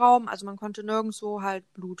Lagerraum. Also man konnte nirgendwo halt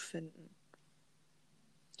Blut finden.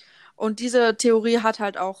 Und diese Theorie hat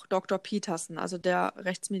halt auch Dr. Peterson, also der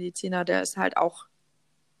Rechtsmediziner, der ist halt auch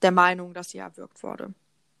der Meinung, dass sie erwürgt wurde.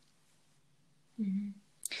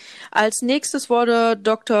 Als nächstes wurde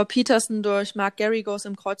Dr. Peterson durch Mark Geragos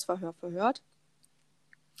im Kreuzverhör verhört.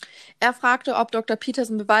 Er fragte, ob Dr.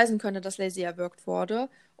 Peterson beweisen könne, dass Lacey erwürgt wurde.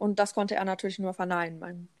 Und das konnte er natürlich nur verneinen.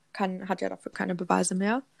 Man hat ja dafür keine Beweise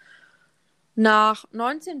mehr. Nach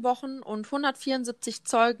 19 Wochen und 174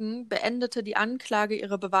 Zeugen beendete die Anklage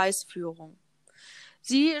ihre Beweisführung.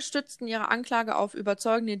 Sie stützten ihre Anklage auf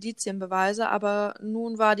überzeugende Indizienbeweise, aber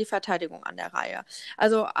nun war die Verteidigung an der Reihe.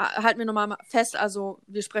 Also halten wir nochmal fest, also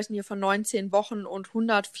wir sprechen hier von 19 Wochen und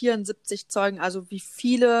 174 Zeugen, also wie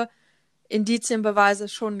viele Indizienbeweise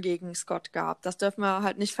es schon gegen Scott gab. Das dürfen wir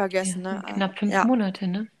halt nicht vergessen. Ja, ne? Knapp 5 Monate,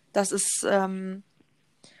 ne? Das ist,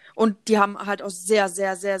 und die haben halt auch sehr,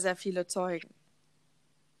 sehr, sehr, sehr viele Zeugen.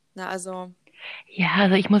 Na, also... Ja,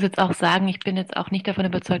 also ich muss jetzt auch sagen, ich bin jetzt auch nicht davon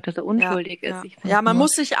überzeugt, dass er unschuldig ist. Ich Ja, man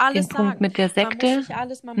muss sich alles den Punkt sagen. mit der Sekte.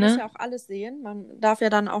 Man muss ja auch alles sehen. Man darf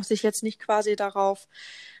ja dann auch sich jetzt nicht quasi darauf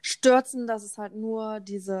stürzen, dass es halt nur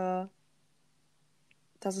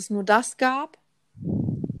dass es nur das gab.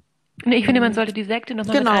 Nee, ich finde, man sollte die Sekte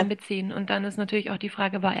nochmal mit einbeziehen. Und dann ist natürlich auch die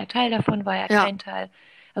Frage, war er Teil davon, war er kein Teil?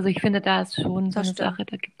 Also ich finde, da ist schon so eine Sache,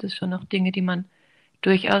 da gibt es schon noch Dinge, die man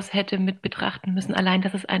durchaus hätte mit betrachten müssen. Allein,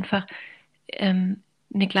 dass es einfach einen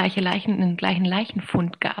gleichen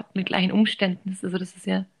Leichenfund gab, mit gleichen Umständen. Also das ist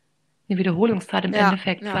ja eine Wiederholungstat im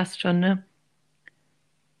Endeffekt fast schon, ne?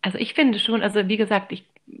 Also ich finde schon, also wie gesagt, ich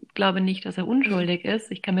glaube nicht, dass er unschuldig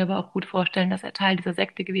ist. Ich kann mir aber auch gut vorstellen, dass er Teil dieser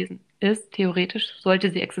Sekte gewesen ist. Theoretisch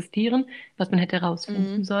sollte sie existieren, was man hätte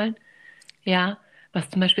rausfinden sollen. Ja, was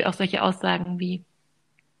zum Beispiel auch solche Aussagen wie,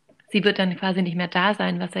 sie wird dann quasi nicht mehr da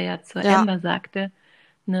sein, was er ja zur Amber sagte.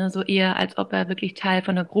 Ne, so eher, als ob er wirklich Teil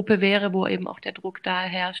von einer Gruppe wäre, wo eben auch der Druck da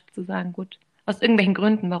herrscht, zu sagen, gut, aus irgendwelchen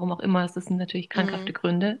Gründen, warum auch immer, es sind natürlich krankhafte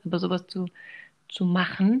Gründe, aber sowas zu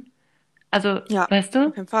machen. Also, weißt du,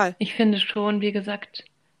 auf jeden Fall. Ich finde schon, wie gesagt,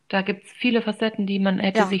 da gibt es viele Facetten, die man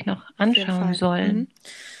hätte sich noch anschauen sollen.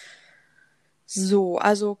 So,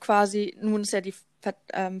 also quasi, nun ist ja die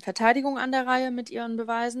Verteidigung an der Reihe mit ihren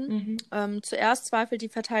Beweisen. Zuerst zweifelt die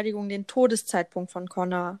Verteidigung den Todeszeitpunkt von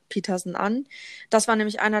Connor Peterson an. Das war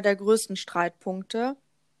nämlich einer der größten Streitpunkte.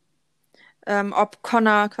 Ob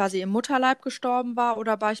Connor quasi im Mutterleib gestorben war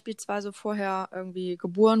oder beispielsweise vorher irgendwie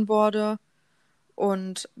geboren wurde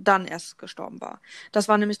und dann erst gestorben war. Das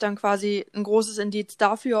war nämlich dann quasi ein großes Indiz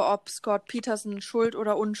dafür, ob Scott Peterson Schuld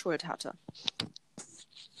oder Unschuld hatte.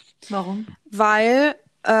 Warum? Weil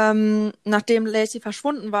nachdem Lacey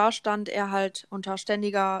verschwunden war, stand er halt unter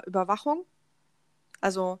ständiger Überwachung.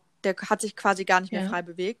 Also der hat sich quasi gar nicht mehr frei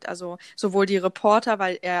bewegt. Also sowohl die Reporter,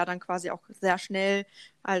 weil er ja dann quasi auch sehr schnell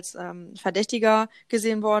als Verdächtiger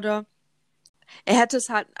gesehen wurde. Er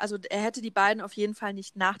hätte die beiden auf jeden Fall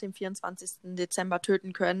nicht nach dem 24. Dezember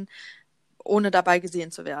töten können, ohne dabei gesehen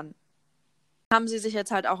zu werden. Haben sie sich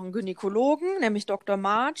jetzt halt auch einen Gynäkologen, nämlich Dr.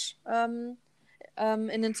 March,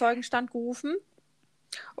 in den Zeugenstand gerufen,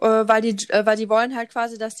 weil die wollen halt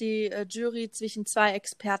quasi, dass die Jury zwischen zwei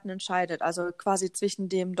Experten entscheidet, also quasi zwischen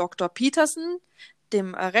dem Dr. Peterson,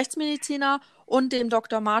 dem Rechtsmediziner, und dem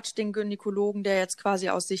Dr. March, dem Gynäkologen, der jetzt quasi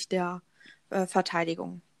aus Sicht der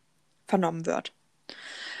Verteidigung vernommen wird.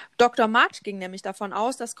 Dr. March ging nämlich davon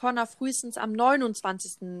aus, dass Connor frühestens am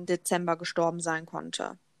 29. Dezember gestorben sein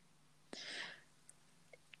konnte.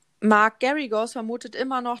 Mark Geragos vermutet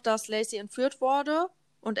immer noch, dass Lacey entführt wurde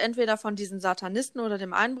und entweder von diesen Satanisten oder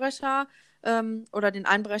dem Einbrecher oder den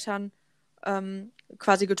Einbrechern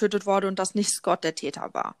quasi getötet wurde und dass nicht Scott der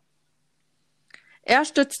Täter war. Er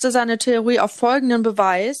stützte seine Theorie auf folgenden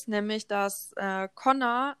Beweis, nämlich dass als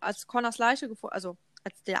Connors Leiche, also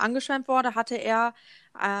als der angeschwemmt wurde, hatte er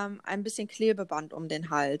ein bisschen Klebeband um den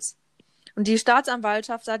Hals. Und die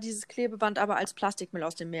Staatsanwaltschaft sah dieses Klebeband aber als Plastikmüll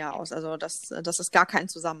aus dem Meer aus, also dass es gar keinen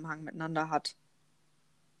Zusammenhang miteinander hat.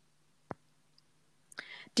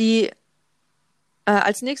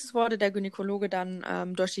 Als nächstes wurde der Gynäkologe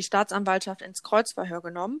dann durch die Staatsanwaltschaft ins Kreuzverhör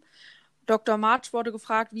genommen. Dr. March wurde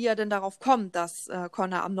gefragt, wie er denn darauf kommt, dass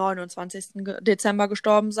Connor am 29. Dezember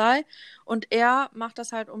gestorben sei. Und er macht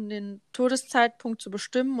das halt, um den Todeszeitpunkt zu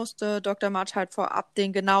bestimmen, musste Dr. March halt vorab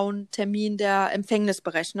den genauen Termin der Empfängnis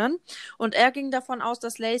berechnen. Und er ging davon aus,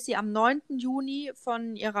 dass Lacey am 9. Juni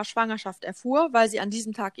von ihrer Schwangerschaft erfuhr, weil sie an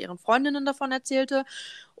diesem Tag ihren Freundinnen davon erzählte.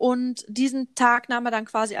 Und diesen Tag nahm er dann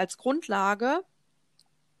quasi als Grundlage,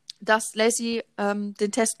 dass Lacey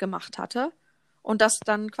den Test gemacht hatte. Und dass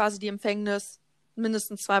dann quasi die Empfängnis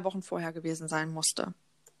mindestens 2 Wochen vorher gewesen sein musste.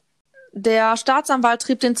 Der Staatsanwalt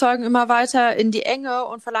trieb den Zeugen immer weiter in die Enge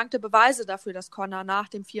und verlangte Beweise dafür, dass Connor nach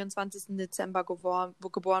dem 24. Dezember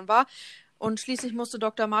geboren war. Und schließlich musste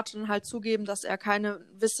Dr. Martin halt zugeben, dass es keinen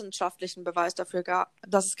wissenschaftlichen Beweis dafür gab,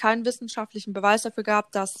 dass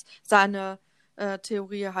seine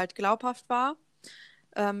Theorie halt glaubhaft war.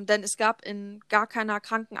 Denn es gab in gar keiner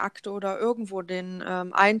Krankenakte oder irgendwo den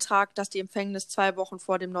Eintrag, dass die Empfängnis 2 Wochen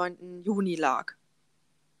vor dem 9. Juni lag.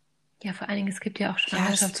 Ja, vor allen Dingen, es gibt ja auch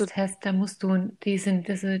Schwangerschaftstests, da musst du, das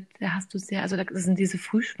sind diese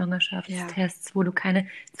Frühschwangerschaftstests, wo du keine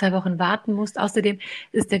 2 Wochen warten musst. Außerdem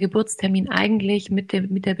ist der Geburtstermin eigentlich mit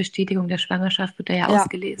der Bestätigung der Schwangerschaft, wird der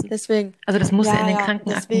ausgelesen. Deswegen. Also das muss in den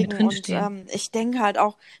Krankenakten mit drinstehen. Und ich denke halt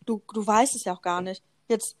auch, du weißt es ja auch gar nicht.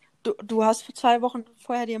 Jetzt, du hast 2 Wochen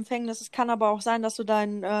vorher die Empfängnis. Es kann aber auch sein, dass du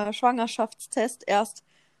deinen Schwangerschaftstest erst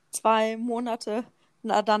 2 Monate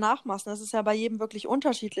danach machst. Das ist ja bei jedem wirklich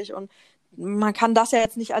unterschiedlich. Und man kann das ja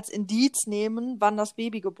jetzt nicht als Indiz nehmen, wann das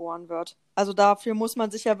Baby geboren wird. Also dafür muss man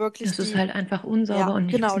sich ja wirklich... Das ist halt einfach unsauber und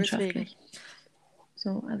nicht wissenschaftlich.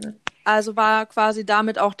 So, also war quasi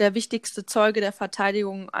damit auch der wichtigste Zeuge der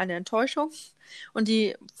Verteidigung eine Enttäuschung. Und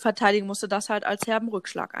die Verteidigung musste das halt als herben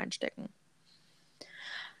Rückschlag einstecken.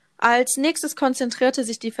 Als nächstes konzentrierte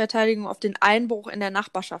sich die Verteidigung auf den Einbruch in der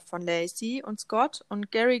Nachbarschaft von Lacey und Scott.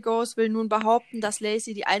 Und Geragos will nun behaupten, dass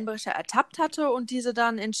Lacey die Einbrecher ertappt hatte und diese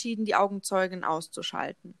dann entschieden, die Augenzeugen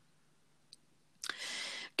auszuschalten.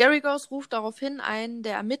 Geragos ruft daraufhin einen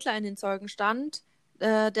der Ermittler in den Zeugenstand,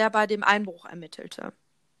 der bei dem Einbruch ermittelte.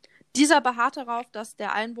 Dieser beharrt darauf, dass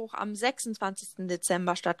der Einbruch am 26.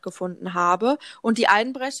 Dezember stattgefunden habe und die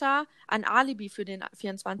Einbrecher ein Alibi für den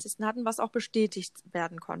 24. hatten, was auch bestätigt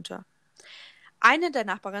werden konnte. Eine der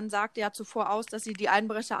Nachbarinnen sagte ja zuvor aus, dass sie die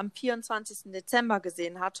Einbrecher am 24. Dezember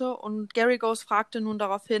gesehen hatte und Geragos fragte nun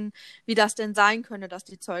daraufhin, wie das denn sein könne, dass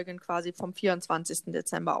die Zeugin quasi vom 24.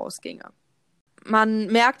 Dezember ausginge. Man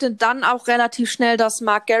merkte dann auch relativ schnell, dass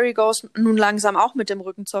Mark Geragos nun langsam auch mit dem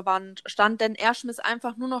Rücken zur Wand stand, denn er schmiss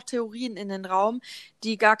einfach nur noch Theorien in den Raum,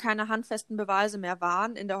 die gar keine handfesten Beweise mehr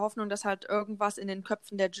waren, in der Hoffnung, dass halt irgendwas in den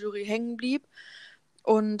Köpfen der Jury hängen blieb.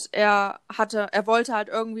 Und er wollte halt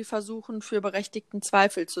irgendwie versuchen, für berechtigten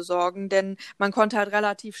Zweifel zu sorgen, denn man konnte halt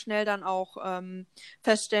relativ schnell dann auch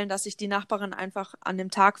feststellen, dass sich die Nachbarin einfach an dem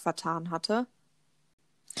Tag vertan hatte.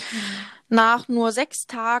 Nach nur 6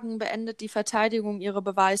 Tagen beendet die Verteidigung ihre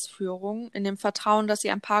Beweisführung in dem Vertrauen, dass sie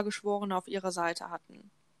ein paar Geschworene auf ihrer Seite hatten.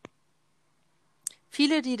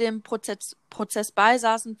 Viele, die dem Prozess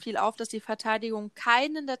beisaßen, fiel auf, dass die Verteidigung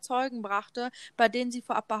keinen der Zeugen brachte, bei denen sie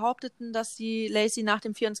vorab behaupteten, dass sie Lacey nach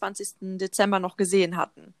dem 24. Dezember noch gesehen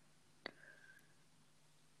hatten.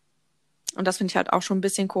 Und das finde ich halt auch schon ein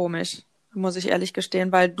bisschen komisch, muss ich ehrlich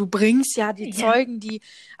gestehen, weil du bringst ja die Zeugen,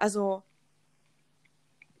 also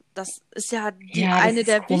das ist ja eine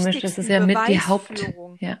der wichtigsten das ist ja mit die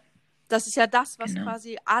Beweisführung. Das ist ja das, was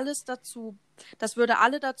quasi alles dazu, das würde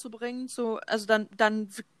alle dazu bringen, also dann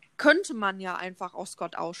könnte man ja einfach auch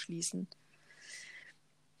Scott ausschließen.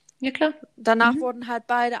 Ja, klar. Danach wurden halt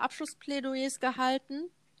beide Abschlussplädoyers gehalten.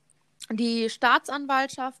 Die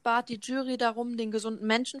Staatsanwaltschaft bat die Jury darum, den gesunden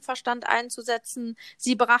Menschenverstand einzusetzen.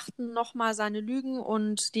 Sie brachten nochmal seine Lügen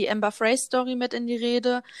und die Amber Frey-Story mit in die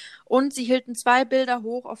Rede. Und sie hielten 2 Bilder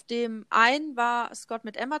hoch, auf dem ein war Scott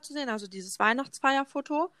mit Amber zu sehen, also dieses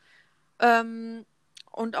Weihnachtsfeierfoto.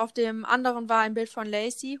 Und auf dem anderen war ein Bild von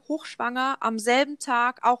Lacey, hochschwanger, am selben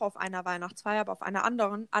Tag, auch auf einer Weihnachtsfeier, aber auf einer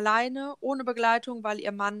anderen, alleine, ohne Begleitung, weil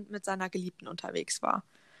ihr Mann mit seiner Geliebten unterwegs war.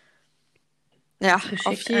 Ja,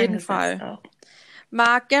 auf jeden Fall. Auch.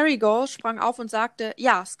 Mark Garrigo sprang auf und sagte,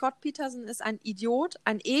 ja, Scott Peterson ist ein Idiot,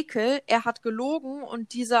 ein Ekel, er hat gelogen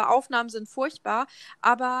und diese Aufnahmen sind furchtbar,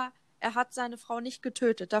 aber er hat seine Frau nicht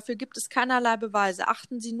getötet. Dafür gibt es keinerlei Beweise.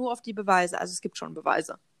 Achten Sie nur auf die Beweise. Also es gibt schon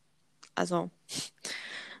Beweise. Also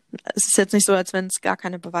es ist jetzt nicht so, als wenn es gar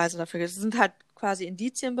keine Beweise dafür gibt. Es sind halt quasi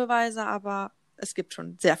Indizienbeweise, aber es gibt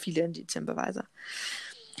schon sehr viele Indizienbeweise.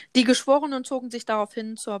 Die Geschworenen zogen sich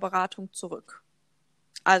daraufhin zur Beratung zurück.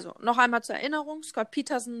 Also, noch einmal zur Erinnerung, Scott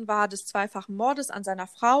Peterson war des zweifachen Mordes an seiner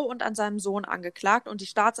Frau und an seinem Sohn angeklagt und die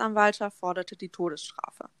Staatsanwaltschaft forderte die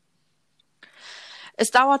Todesstrafe.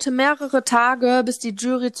 Es dauerte mehrere Tage, bis die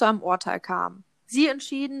Jury zu einem Urteil kam. Sie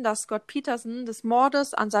entschieden, dass Scott Peterson des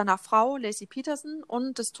Mordes an seiner Frau Lacey Peterson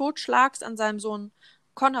und des Totschlags an seinem Sohn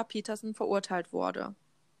Connor Peterson verurteilt wurde.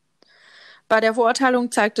 Bei der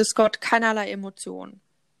Verurteilung zeigte Scott keinerlei Emotionen.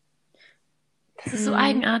 Das ist so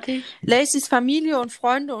eigenartig. Lacys Familie und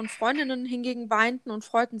Freunde und Freundinnen hingegen weinten und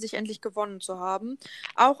freuten sich, endlich gewonnen zu haben.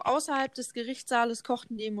 Auch außerhalb des Gerichtssaales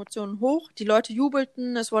kochten die Emotionen hoch. Die Leute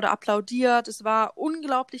jubelten, es wurde applaudiert, es war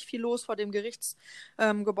unglaublich viel los vor dem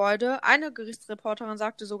Gerichtsgebäude. Eine Gerichtsreporterin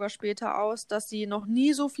sagte sogar später aus, dass sie noch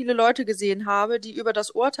nie so viele Leute gesehen habe, die über das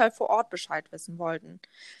Urteil vor Ort Bescheid wissen wollten.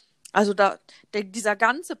 Also dieser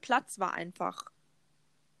ganze Platz war einfach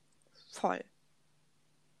voll.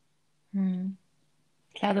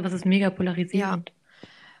 Klar, aber das ist mega polarisierend. Ja.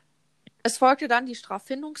 Es folgte dann die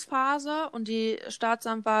Straffindungsphase und die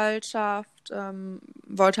Staatsanwaltschaft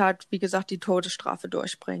wollte halt, wie gesagt, die Todesstrafe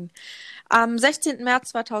durchbringen. Am 16. März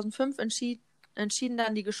 2005 entschieden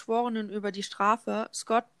dann die Geschworenen über die Strafe.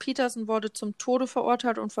 Scott Peterson wurde zum Tode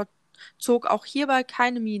verurteilt und verzog auch hierbei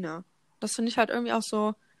keine Miene. Das finde ich halt irgendwie auch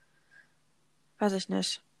so, weiß ich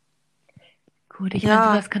nicht. Gut, ich finde,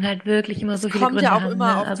 das kann halt wirklich immer so viele Gründe haben. Kommt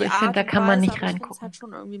ja auch immer auf die Art und Weise, da kann man nicht reingucken. Das ist halt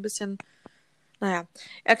schon irgendwie ein bisschen, naja.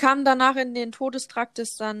 Er kam danach in den Todestrakt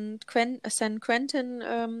des San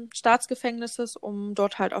Quentin Staatsgefängnisses, um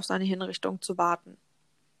dort halt auf seine Hinrichtung zu warten.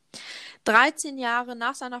 13 Jahre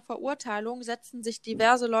nach seiner Verurteilung setzten sich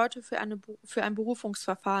diverse Leute für ein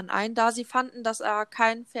Berufungsverfahren ein, da sie fanden, dass er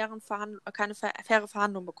keine faire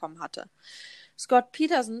Verhandlung bekommen hatte. Scott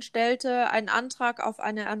Peterson stellte einen Antrag auf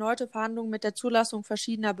eine erneute Verhandlung mit der Zulassung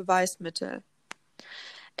verschiedener Beweismittel.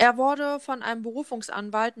 Er wurde von einem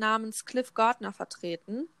Berufungsanwalt namens Cliff Gardner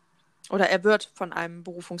vertreten, oder er wird von einem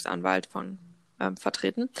Berufungsanwalt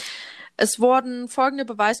vertreten. Es wurden folgende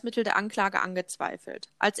Beweismittel der Anklage angezweifelt.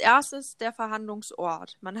 Als erstes der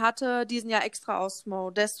Verhandlungsort. Man hatte diesen ja extra aus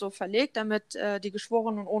Modesto verlegt, damit die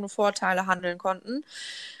Geschworenen ohne Vorteile handeln konnten.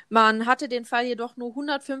 Man hatte den Fall jedoch nur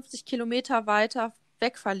 150 Kilometer weiter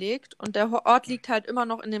weg verlegt und der Ort liegt halt immer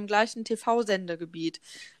noch in dem gleichen TV-Sendegebiet.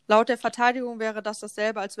 Laut der Verteidigung wäre das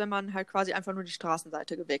dasselbe, als wenn man halt quasi einfach nur die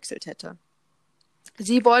Straßenseite gewechselt hätte.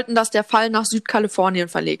 Sie wollten, dass der Fall nach Südkalifornien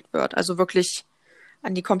verlegt wird, also wirklich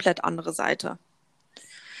an die komplett andere Seite.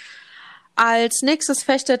 Als nächstes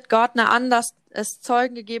fechtet Gardner an, dass es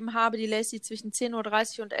Zeugen gegeben habe, die Lacey zwischen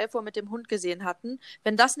 10:30 Uhr und 11 Uhr mit dem Hund gesehen hatten.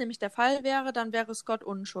 Wenn das nämlich der Fall wäre, dann wäre Scott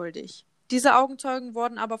unschuldig. Diese Augenzeugen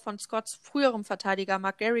wurden aber von Scotts früherem Verteidiger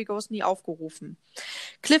Mark Garrigo nie aufgerufen.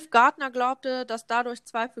 Cliff Gardner glaubte, dass dadurch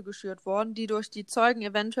Zweifel geschürt wurden, die durch die Zeugen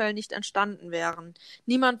eventuell nicht entstanden wären.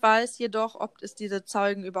 Niemand weiß jedoch, ob es diese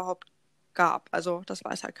Zeugen überhaupt gab. Also das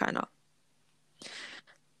weiß halt keiner.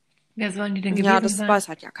 Wer sollen die denn gewesen sein? Ja, das weiß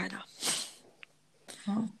halt ja keiner.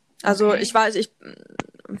 Oh, okay. Also ich weiß,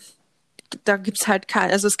 da gibt's halt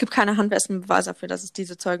es gibt keine handfesten Beweise dafür, dass es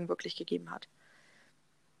diese Zeugen wirklich gegeben hat.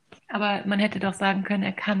 Aber man hätte doch sagen können,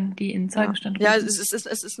 er kann die in Ja, Zeugenstand ja, rufen.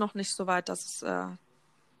 es ist noch nicht so weit, dass es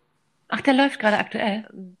Ach, der läuft gerade aktuell,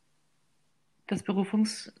 das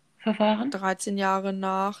Berufungsverfahren? 13 Jahre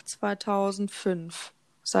nach 2005.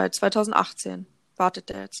 Seit 2018 wartet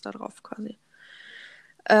er jetzt darauf quasi.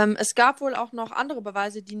 Es gab wohl auch noch andere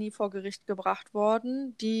Beweise, die nie vor Gericht gebracht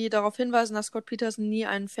wurden, die darauf hinweisen, dass Scott Peterson nie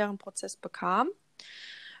einen fairen Prozess bekam.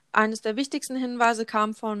 Eines der wichtigsten Hinweise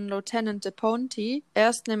kam von Lieutenant DePonte. Er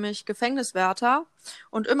ist nämlich Gefängniswärter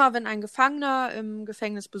und immer wenn ein Gefangener im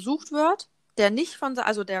Gefängnis besucht wird, der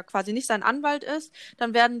quasi nicht sein Anwalt ist,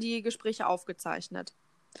 dann werden die Gespräche aufgezeichnet.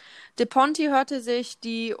 DePonte hörte sich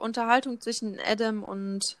die Unterhaltung zwischen Adam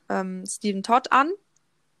und Stephen Todd an,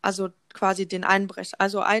 also quasi den Einbrecher,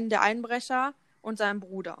 also einen der Einbrecher und seinen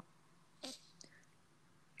Bruder.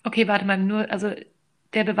 Okay, warte mal, also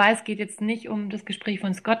der Beweis geht jetzt nicht um das Gespräch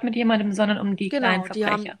von Scott mit jemandem, sondern um die kleinen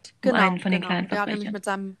Verbrecher. Um einen von den kleinen Der hat nämlich Verbrechern. mit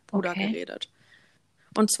seinem Bruder Okay. geredet.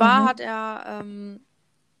 Und zwar hat er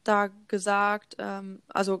da gesagt,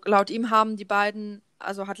 also laut ihm haben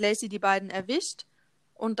hat Lacey die beiden erwischt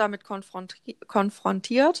und damit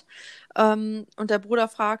konfrontiert. Und der Bruder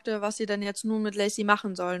fragte, was sie denn jetzt nun mit Lacey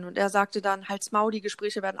machen sollen. Und er sagte dann, halt's Maul, die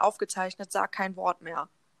Gespräche werden aufgezeichnet, sag kein Wort mehr.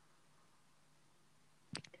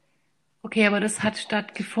 Okay, aber das hat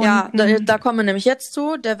stattgefunden. Ja, da kommen wir nämlich jetzt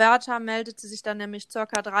zu. Der Wärter meldete sich dann nämlich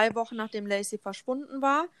circa 3 Wochen, nachdem Lacey verschwunden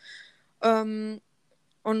war.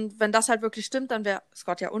 Und wenn das halt wirklich stimmt, dann wäre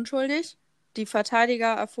Scott ja unschuldig. Die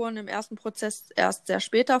Verteidiger erfuhren im ersten Prozess erst sehr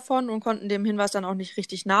spät davon und konnten dem Hinweis dann auch nicht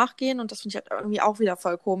richtig nachgehen. Und das finde ich halt irgendwie auch wieder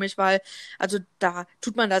voll komisch, weil, also da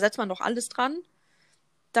setzt man doch alles dran.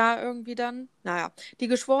 Da irgendwie dann. Naja, die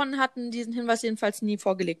Geschworenen hatten diesen Hinweis jedenfalls nie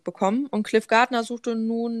vorgelegt bekommen. Und Cliff Gardner suchte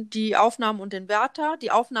nun die Aufnahmen und den Wärter.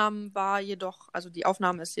 Die Aufnahme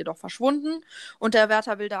ist jedoch verschwunden und der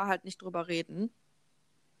Wärter will da halt nicht drüber reden.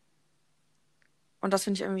 Und das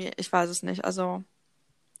finde ich irgendwie, ich weiß es nicht. Also,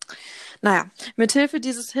 naja, mithilfe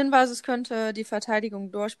dieses Hinweises könnte die Verteidigung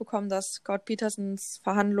durchbekommen, dass Scott Petersons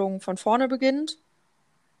Verhandlung von vorne beginnt.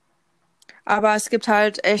 Aber es gibt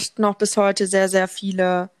halt echt noch bis heute sehr, sehr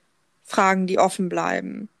viele Fragen, die offen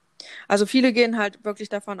bleiben. Also viele gehen halt wirklich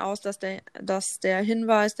davon aus, dass der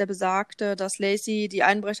Hinweis, der besagte, dass Lacey die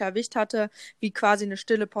Einbrecher erwischt hatte, wie quasi eine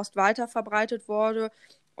stille Post weiterverbreitet wurde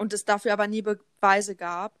und es dafür aber nie Beweise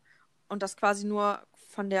gab und das quasi nur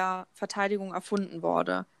von der Verteidigung erfunden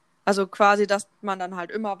wurde. Also quasi, dass man dann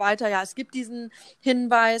halt immer weiter, ja, es gibt diesen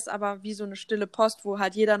Hinweis, aber wie so eine stille Post, wo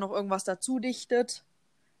halt jeder noch irgendwas dazu dichtet.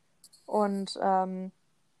 Und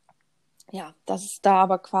dass es da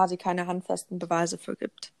aber quasi keine handfesten Beweise für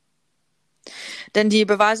gibt. Denn die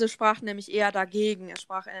Beweise sprachen nämlich eher dagegen. Es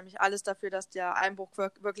sprach nämlich alles dafür, dass der Einbruch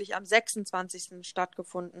wirklich am 26.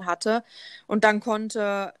 stattgefunden hatte. Und dann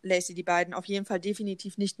konnte Lacey die beiden auf jeden Fall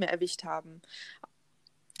definitiv nicht mehr erwischt haben.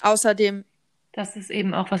 Außerdem... Das ist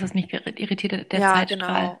eben auch, was mich irritiert hat, der ja,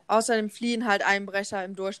 Zeitstrahl. Genau. Außerdem fliehen halt Einbrecher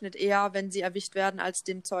im Durchschnitt eher, wenn sie erwischt werden, als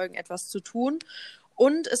dem Zeugen etwas zu tun.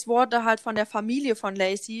 Und es wurde halt von der Familie von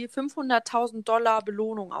Lacey $500.000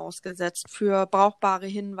 Belohnung ausgesetzt für brauchbare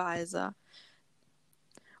Hinweise.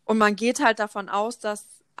 Und man geht halt davon aus, dass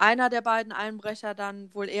einer der beiden Einbrecher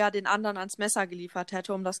dann wohl eher den anderen ans Messer geliefert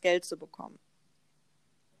hätte, um das Geld zu bekommen.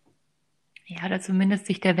 Ja, oder zumindest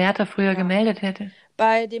sich der Wärter früher gemeldet hätte.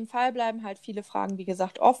 Bei dem Fall bleiben halt viele Fragen, wie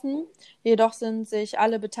gesagt, offen. Jedoch sind sich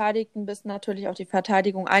alle Beteiligten bis natürlich auch die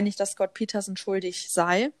Verteidigung einig, dass Scott Peterson schuldig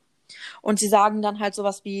sei. Und sie sagen dann halt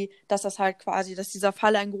sowas wie, dass das halt quasi, dass dieser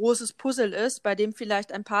Fall ein großes Puzzle ist, bei dem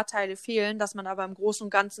vielleicht ein paar Teile fehlen, dass man aber im Großen und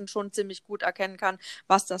Ganzen schon ziemlich gut erkennen kann,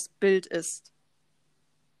 was das Bild ist.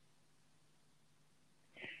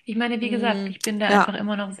 Ich meine, wie gesagt, ich bin da einfach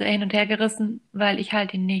immer noch sehr hin und her gerissen, weil ich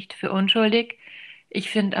halte ihn nicht für unschuldig. Ich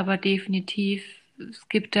finde aber definitiv, es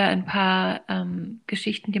gibt da ein paar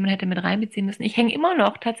Geschichten, die man hätte mit reinbeziehen müssen. Ich hänge immer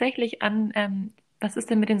noch tatsächlich an, was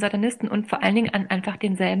ist denn mit den Satanisten und vor allen Dingen an einfach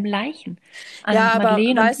denselben Leichen. An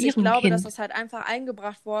Madeleine und ihrem ich glaube, Kind. dass das halt einfach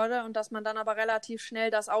eingebracht wurde und dass man dann aber relativ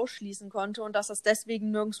schnell das ausschließen konnte und dass das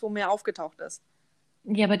deswegen nirgendwo mehr aufgetaucht ist.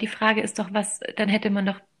 Ja, aber die Frage ist doch, dann hätte man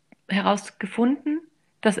doch herausgefunden,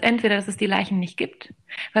 dass es die Leichen nicht gibt.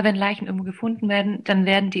 Weil wenn Leichen irgendwo gefunden werden, dann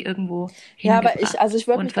werden die irgendwo hingebracht. Ja, aber ich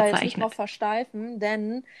würde mich da jetzt nicht drauf versteifen,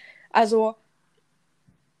 denn, also...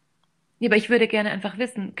 Ja, aber ich würde gerne einfach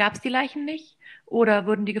wissen, gab es die Leichen nicht? Oder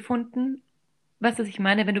wurden die gefunden? Weißt du, was ich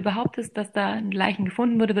meine? Wenn du behauptest, dass da ein Leichen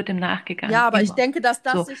gefunden wurde, wird dem nachgegangen. Ja, aber ich denke, dass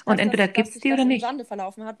das sich und entweder gibt's die oder im nicht. Sande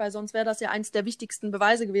verlaufen hat, weil sonst wäre das ja eins der wichtigsten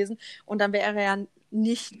Beweise gewesen und dann wäre er ja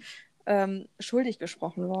nicht schuldig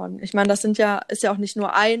gesprochen worden. Ich meine, ist ja auch nicht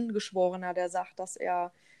nur ein Geschworener, der sagt, dass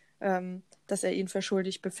er dass er ihn für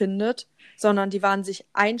schuldig befindet, sondern die waren sich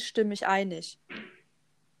einstimmig einig.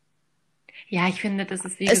 Ja, ich finde, das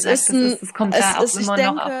ist, wie Es gesagt, ist das kommt da auch ich immer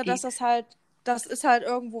noch auf denke, die. das ist halt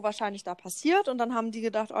irgendwo wahrscheinlich da passiert und dann haben die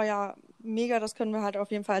gedacht, oh ja, mega, das können wir halt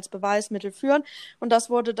auf jeden Fall als Beweismittel führen und das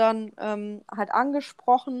wurde dann halt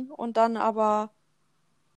angesprochen und dann aber...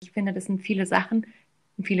 Ich finde, das sind viele Sachen,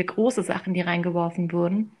 viele große Sachen, die reingeworfen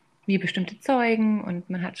wurden, wie bestimmte Zeugen und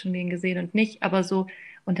man hat schon wen gesehen und nicht, aber so,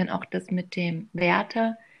 und dann auch das mit dem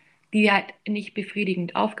Wärter, die halt nicht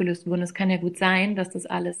befriedigend aufgelöst wurden. Es kann ja gut sein, dass das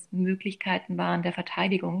alles Möglichkeiten waren der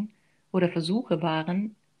Verteidigung oder Versuche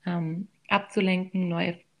waren, abzulenken,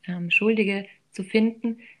 neue Schuldige zu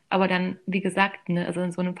finden. Aber dann, wie gesagt, ne, also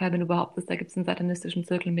in so einem Fall, wenn du behauptest, da gibt es einen satanistischen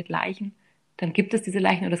Zirkel mit Leichen, dann gibt es diese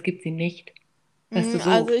Leichen oder es gibt sie nicht. Weißt du, so.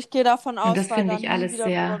 Also ich gehe davon Und aus, das weil finde da ich nie alles wieder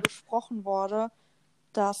sehr. drüber gesprochen wurde,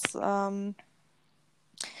 dass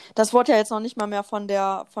das wurde ja jetzt noch nicht mal mehr von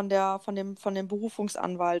dem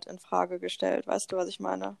Berufungsanwalt in Frage gestellt, weißt du, was ich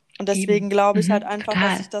meine? Und deswegen Eben. glaube ich halt einfach,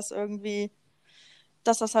 Total.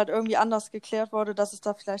 dass das halt irgendwie anders geklärt wurde, dass es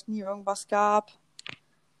da vielleicht nie irgendwas gab.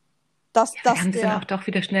 Dass Ja, wir haben es dann auch doch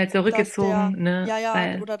wieder schnell zurückgezogen, ne?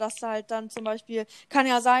 Weil, oder dass halt dann zum Beispiel, kann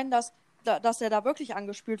ja sein, dass er da wirklich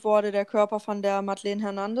angespült wurde, der Körper von der Madeleine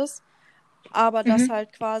Hernandez, aber dass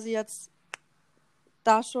halt quasi jetzt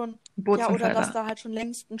da schon, oder dass da halt schon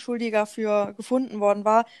längst ein Schuldiger für gefunden worden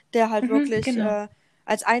war, der halt wirklich genau.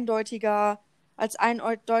 als eindeutiger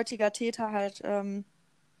Täter halt,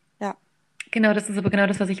 Genau, das ist aber genau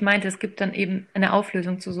das, was ich meinte. Es gibt dann eben eine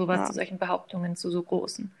Auflösung zu sowas, Ja. zu solchen Behauptungen, zu so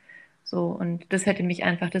großen. So, und das hätte mich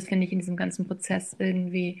einfach, das finde ich in diesem ganzen Prozess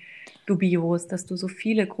irgendwie dubios, dass du so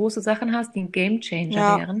viele große Sachen hast, die ein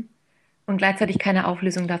Gamechanger wären und gleichzeitig keine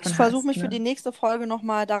Auflösung davon Ich hast. versuche mich für die nächste Folge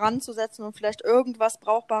nochmal daran zu setzen und vielleicht irgendwas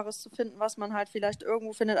Brauchbares zu finden, was man halt vielleicht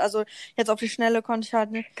irgendwo findet. Also jetzt auf die Schnelle konnte ich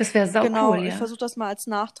halt nicht. Das wäre sau Genau, cool, ja. ich versuche das mal als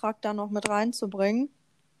Nachtrag da noch mit reinzubringen.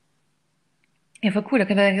 Ja, voll cool. Da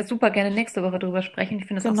können wir jetzt super gerne nächste Woche drüber sprechen. Ich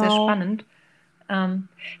finde das auch sehr spannend.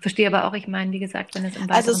 Verstehe aber auch, ich meine, wie gesagt, wenn es im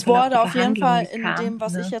Also weiteren es Verlauf wurde der auf jeden Verhandlungen Fall nicht in kam, dem,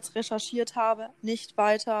 was ne? ich jetzt recherchiert habe, nicht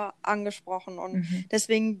weiter angesprochen. Und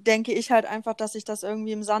deswegen denke ich halt einfach, dass sich das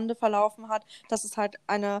irgendwie im Sande verlaufen hat, dass es halt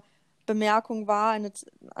eine Bemerkung war,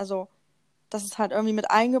 also dass es halt irgendwie mit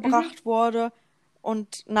eingebracht wurde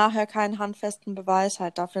und nachher keinen handfesten Beweis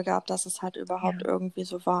halt dafür gab, dass es halt überhaupt irgendwie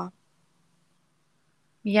so war.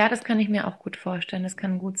 Ja, das kann ich mir auch gut vorstellen. Das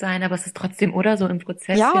kann gut sein, aber es ist trotzdem, oder so im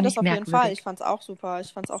Prozess, Ja, finde das ich auf jeden Fall. merkwürdig. Ich fand's auch super.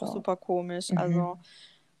 Ich fand's auch So. super komisch. Also,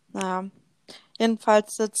 naja.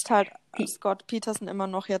 Jedenfalls sitzt halt Scott Peterson immer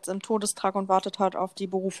noch jetzt im Todestrag und wartet halt auf die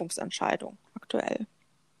Berufungsentscheidung aktuell.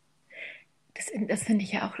 Das finde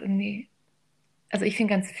ich ja auch irgendwie, also ich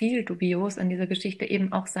finde ganz viel dubios an dieser Geschichte,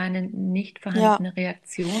 eben auch seine nicht vorhandene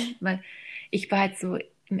Reaktion, weil ich war halt so,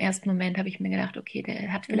 im ersten Moment habe ich mir gedacht, okay,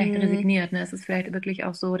 der hat vielleicht resigniert, ne? Es ist vielleicht wirklich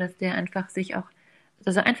auch so, dass der einfach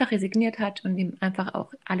dass er einfach resigniert hat und ihm einfach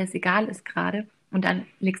auch alles egal ist gerade. Und dann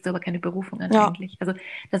legst du aber keine Berufung an eigentlich. Also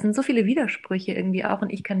das sind so viele Widersprüche irgendwie auch und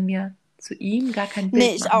ich kann mir zu ihm gar kein Bild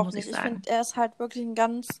ich machen, auch muss nicht. ich Ich sagen. finde, er ist halt wirklich ein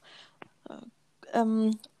ganz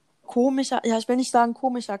komischer, ja, ich will nicht sagen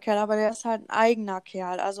komischer Kerl, aber der ist halt ein eigener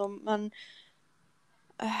Kerl. Also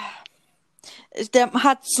der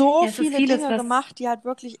hat so viele Dinge gemacht, die halt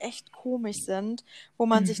wirklich echt komisch sind, wo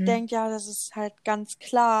man sich denkt, ja, das ist halt ganz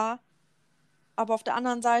klar. Aber auf der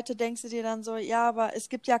anderen Seite denkst du dir dann so, ja, aber es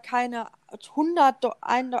gibt ja keine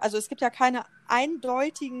es gibt ja keine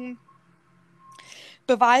eindeutigen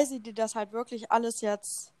Beweise, die das halt wirklich alles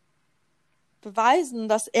jetzt beweisen,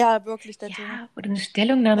 dass er wirklich der Täter ist. Ja, oder eine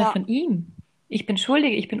Stellungnahme von ihm. Ich bin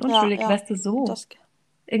schuldig, ich bin unschuldig, weißt du, so.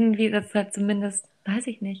 Irgendwie, das ist halt zumindest, weiß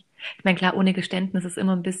ich nicht. Ich meine, klar, ohne Geständnis ist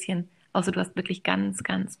immer ein bisschen, außer du hast wirklich ganz,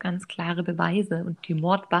 ganz, ganz klare Beweise und die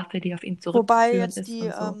Mordwaffe, die auf ihn zurückzuführen Wobei jetzt ist die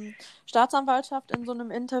und so. Staatsanwaltschaft in so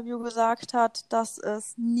einem Interview gesagt hat, dass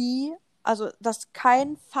dass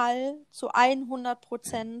kein Fall zu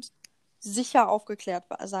 100% sicher aufgeklärt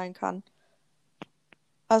sein kann.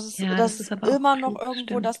 Also das ist immer noch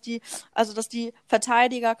irgendwo, dass die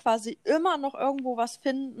Verteidiger quasi immer noch irgendwo was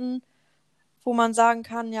finden, wo man sagen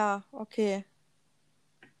kann, ja, okay.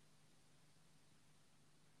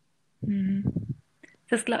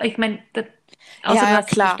 Das glaube ich, meine, außer du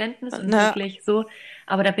hast Verständnis und wirklich so,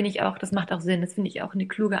 aber da bin ich auch, das macht auch Sinn, das finde ich auch eine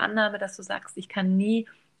kluge Annahme, dass du sagst, ich kann nie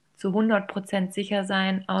zu 100% sicher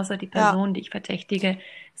sein, außer die Person, die ich verdächtige,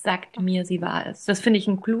 sagt mir, sie war es. Das finde ich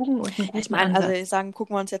einen klugen und einen guten Ansatz. Also ich sage,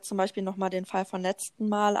 gucken wir uns jetzt zum Beispiel nochmal den Fall von letzten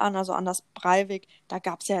Mal an, also Anders Breivik, da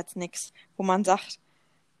gab es ja jetzt nichts, wo man sagt,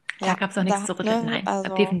 da gab es auch nichts zu rütteln, nein,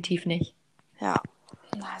 definitiv nicht. Ja,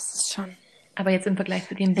 das ist schon. Aber jetzt im Vergleich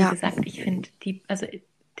zu dem, wie gesagt, ich finde,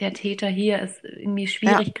 der Täter hier ist irgendwie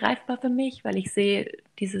schwierig greifbar für mich, weil ich sehe,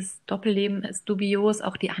 dieses Doppelleben ist dubios,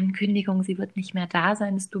 auch die Ankündigung, sie wird nicht mehr da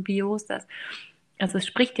sein, ist dubios. Also es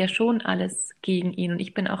spricht ja schon alles gegen ihn und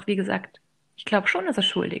ich bin auch, wie gesagt, ich glaube schon, dass er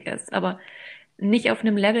schuldig ist, aber nicht auf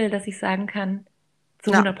einem Level, dass ich sagen kann,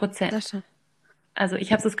 zu Ja, 100%. das stimmt. Also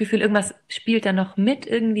ich habe das Gefühl, irgendwas spielt da noch mit,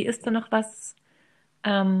 irgendwie ist da noch was.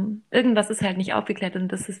 Irgendwas ist halt nicht aufgeklärt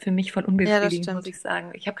und das ist für mich voll Ja, das unbefriedigend, muss stimmt. ich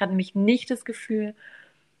sagen. Ich habe gerade nämlich nicht das Gefühl,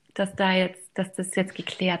 dass das jetzt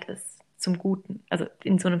geklärt ist zum Guten. Also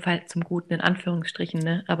in so einem Fall zum Guten, in Anführungsstrichen,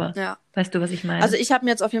 ne? Aber Ja. weißt du, was ich meine? Also ich habe mir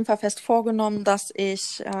jetzt auf jeden Fall fest vorgenommen, dass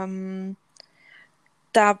ich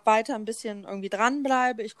da weiter ein bisschen irgendwie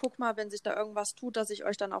dranbleibe. Ich gucke mal, wenn sich da irgendwas tut, dass ich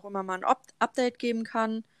euch dann auch immer mal ein Update geben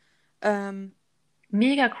kann.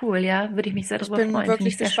 Mega cool, ja. Würde ich mich sehr Ich darüber bin freuen. Finde wirklich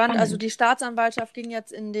ich sehr gespannt. Also spannend. die Staatsanwaltschaft ging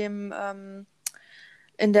jetzt in der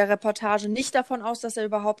Reportage nicht davon aus, dass er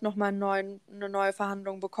überhaupt nochmal eine neue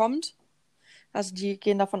Verhandlung bekommt. Also die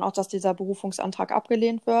gehen davon aus, dass dieser Berufungsantrag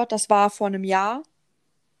abgelehnt wird. Das war vor einem Jahr.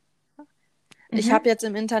 Ich Mhm. habe jetzt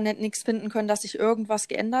im Internet nichts finden können, dass sich irgendwas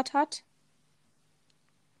geändert hat.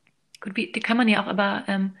 Gut, die kann man ja auch aber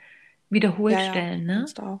wiederholt Ja, stellen, ne?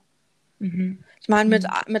 kannst du auch. Mhm. Ich meine, mit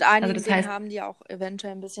Also einigen das Dingen heißt, haben die auch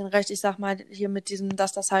eventuell ein bisschen recht. Ich sag mal hier mit diesem,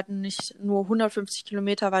 dass das halt nicht nur 150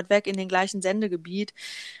 Kilometer weit weg in den gleichen Sendegebiet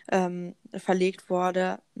verlegt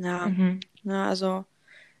wurde. Ja, ne, also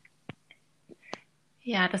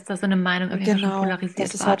ja, dass da so eine Meinung auf jeden Fall schon genau, das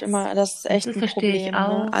polarisiert ist war. halt immer, das ist echt Das ein verstehe ich Problem.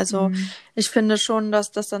 Ne? auch. Also ich finde schon,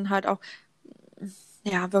 dass das dann halt auch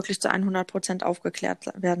ja wirklich zu 100% aufgeklärt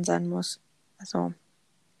werden sein muss. Also,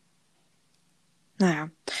 naja,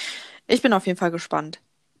 ich bin auf jeden Fall gespannt.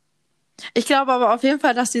 Ich glaube aber auf jeden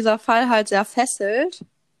Fall, dass dieser Fall halt sehr fesselt.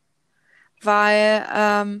 Weil,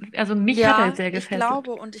 Also mich hat er ja, sehr ich gefesselt.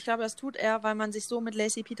 glaube, das tut er, weil man sich so mit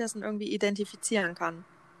Lacey Peterson irgendwie identifizieren kann.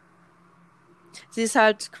 Sie ist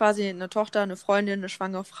halt quasi eine Tochter, eine Freundin, eine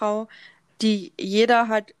schwangere Frau, die jeder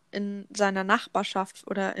halt in seiner Nachbarschaft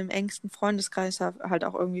oder im engsten Freundeskreis halt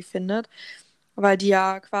auch irgendwie findet, weil die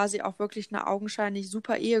ja quasi auch wirklich eine augenscheinlich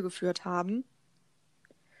super Ehe geführt haben.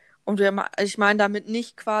 Und ich meine damit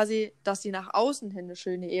nicht quasi, dass sie nach außen hin eine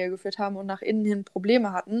schöne Ehe geführt haben und nach innen hin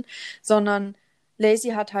Probleme hatten, sondern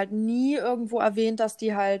Lacey hat halt nie irgendwo erwähnt, dass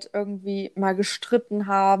die halt irgendwie mal gestritten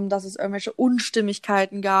haben, dass es irgendwelche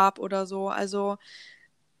Unstimmigkeiten gab oder so. Also,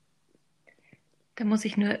 Da muss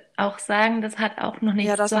ich nur auch sagen, das hat auch noch ja,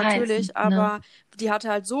 nichts das zu heißen, natürlich, ne? aber die hatte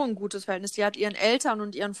halt so ein gutes Verhältnis. Die hat ihren Eltern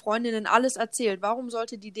und ihren Freundinnen alles erzählt. Warum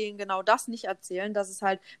sollte die denen genau das nicht erzählen, dass es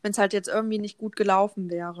halt, wenn es halt jetzt irgendwie nicht gut gelaufen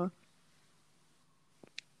wäre?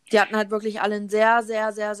 Die hatten halt wirklich alle ein sehr,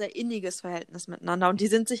 sehr, sehr, sehr inniges Verhältnis miteinander. Und die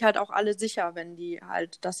sind sich halt auch alle sicher, wenn die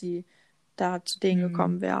halt, dass sie da zu denen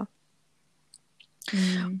gekommen wäre.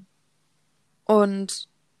 Hm. Und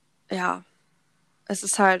ja, es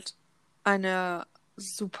ist halt eine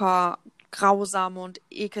super grausame und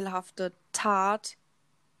ekelhafte Tat,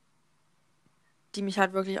 die mich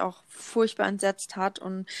halt wirklich auch furchtbar entsetzt hat.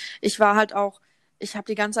 Und ich war halt auch, ich habe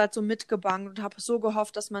die ganze Zeit so mitgebangt und habe so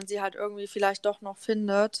gehofft, dass man sie halt irgendwie vielleicht doch noch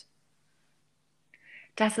findet.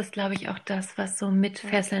 Das ist, glaube ich, auch das, was so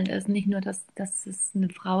mitfesselnd ist. Nicht nur, dass es eine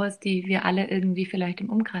Frau ist, die wir alle irgendwie vielleicht im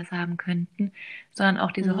Umkreis haben könnten, sondern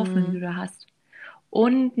auch diese Hoffnung, die du da hast.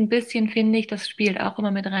 Und ein bisschen finde ich, das spielt auch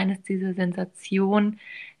immer mit rein, ist diese Sensation,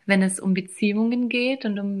 wenn es um Beziehungen geht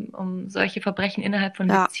und um solche Verbrechen innerhalb von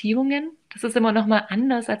Ja, Beziehungen. Das ist immer noch mal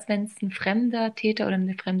anders, als wenn es ein fremder Täter oder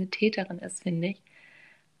eine fremde Täterin ist, finde ich.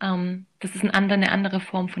 Das ist eine andere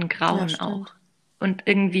Form von ja, Grauen auch. stimmt. Und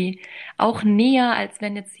irgendwie auch näher, als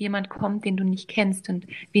wenn jetzt jemand kommt, den du nicht kennst. Und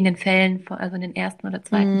wie in den Fällen, also in den ersten oder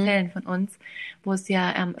zweiten Fällen von uns, wo es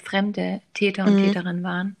ja fremde Täter und Täterinnen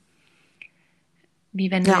waren.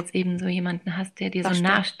 Wie wenn du Ja, jetzt eben so jemanden hast, der dir so das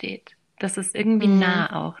nah stimmt. steht. Das ist irgendwie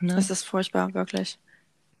nah auch, ne? Es ist furchtbar, wirklich.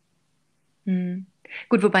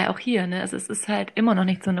 Gut, wobei auch hier, ne? Also es ist halt immer noch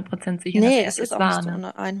nicht zu 100% sicher, dass Nee, er es das ist jetzt auch nicht war, zu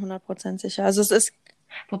ne? 100% sicher. Also es ist,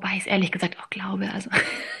 Wobei ich es ehrlich gesagt auch glaube. Also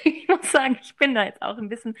ich muss sagen, ich bin da jetzt auch ein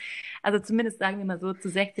bisschen, also zumindest sagen wir mal so, zu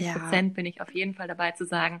 60% bin ich auf jeden Fall dabei zu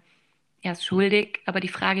sagen, er ist schuldig. Aber die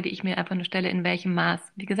Frage, die ich mir einfach nur stelle, in welchem Maß?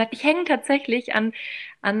 Wie gesagt, ich hänge tatsächlich an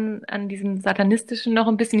diesem Satanistischen noch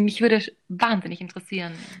ein bisschen. Mich würde wahnsinnig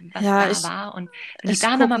interessieren, was ja, da war. Und wenn du ich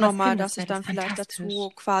da gucke nochmal was nochmal, dass findest, ich wäre das dann vielleicht fantastisch.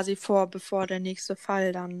 dazu quasi bevor der nächste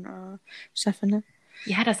Fall dann stattfindet.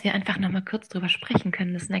 Ja, dass wir einfach nochmal kurz drüber sprechen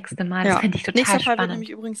können das nächste Mal. Das Ja, fände ich total nächster Fall wird spannend. nämlich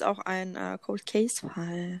übrigens auch ein Cold Case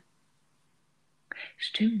Fall.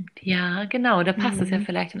 Stimmt, ja, genau. Da passt es ja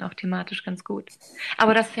vielleicht dann auch thematisch ganz gut.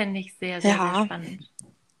 Aber das fände ich sehr, sehr, sehr Ja, spannend.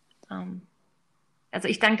 Also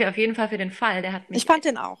ich danke dir auf jeden Fall für den Fall. Der hat mich Ich fand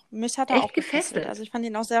den auch. Mich hat er echt auch gefesselt. gefesselt. Also ich fand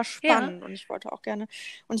ihn auch sehr spannend und ich wollte auch gerne.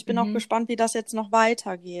 Und ich bin auch gespannt, wie das jetzt noch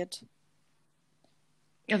weitergeht.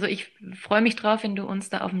 Also ich freue mich drauf, wenn du uns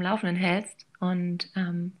da auf dem Laufenden hältst und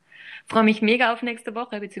freue mich mega auf nächste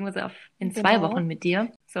Woche, beziehungsweise in 2 Genau. Wochen mit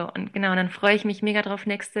dir. So, und genau, und dann freue ich mich mega drauf,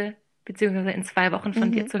 beziehungsweise in 2 Wochen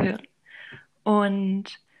von dir zu hören. Und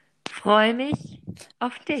freue mich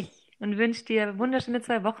auf dich und wünsche dir wunderschöne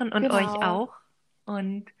 2 Wochen und Genau. euch auch.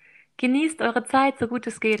 Und genießt eure Zeit, so gut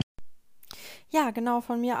es geht. Ja, genau,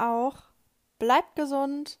 von mir auch. Bleibt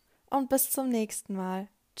gesund und bis zum nächsten Mal.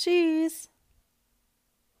 Tschüss.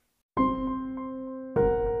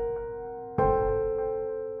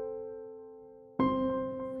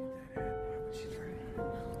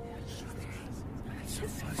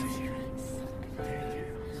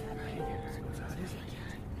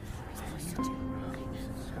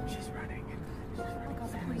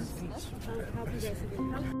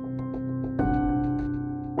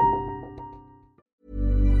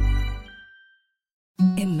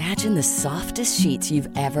 Imagine the softest sheets you've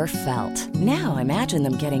ever felt. Now imagine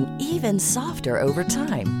them getting even softer over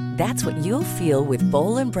time. That's what you'll feel with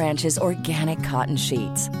Boll & Branch's organic cotton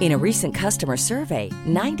sheets. In a recent customer survey,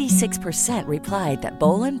 96% replied that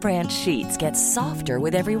Boll & Branch sheets get softer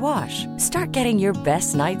with every wash. Start getting your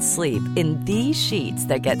best night's sleep in these sheets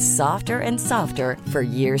that get softer and softer for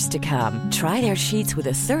years to come. Try their sheets with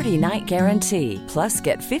a 30-night guarantee. Plus,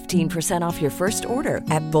 get 15% off your first order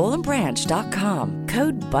at bollandbranch.com.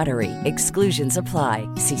 Code BUTTERY. Exclusions apply.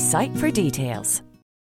 See site for details.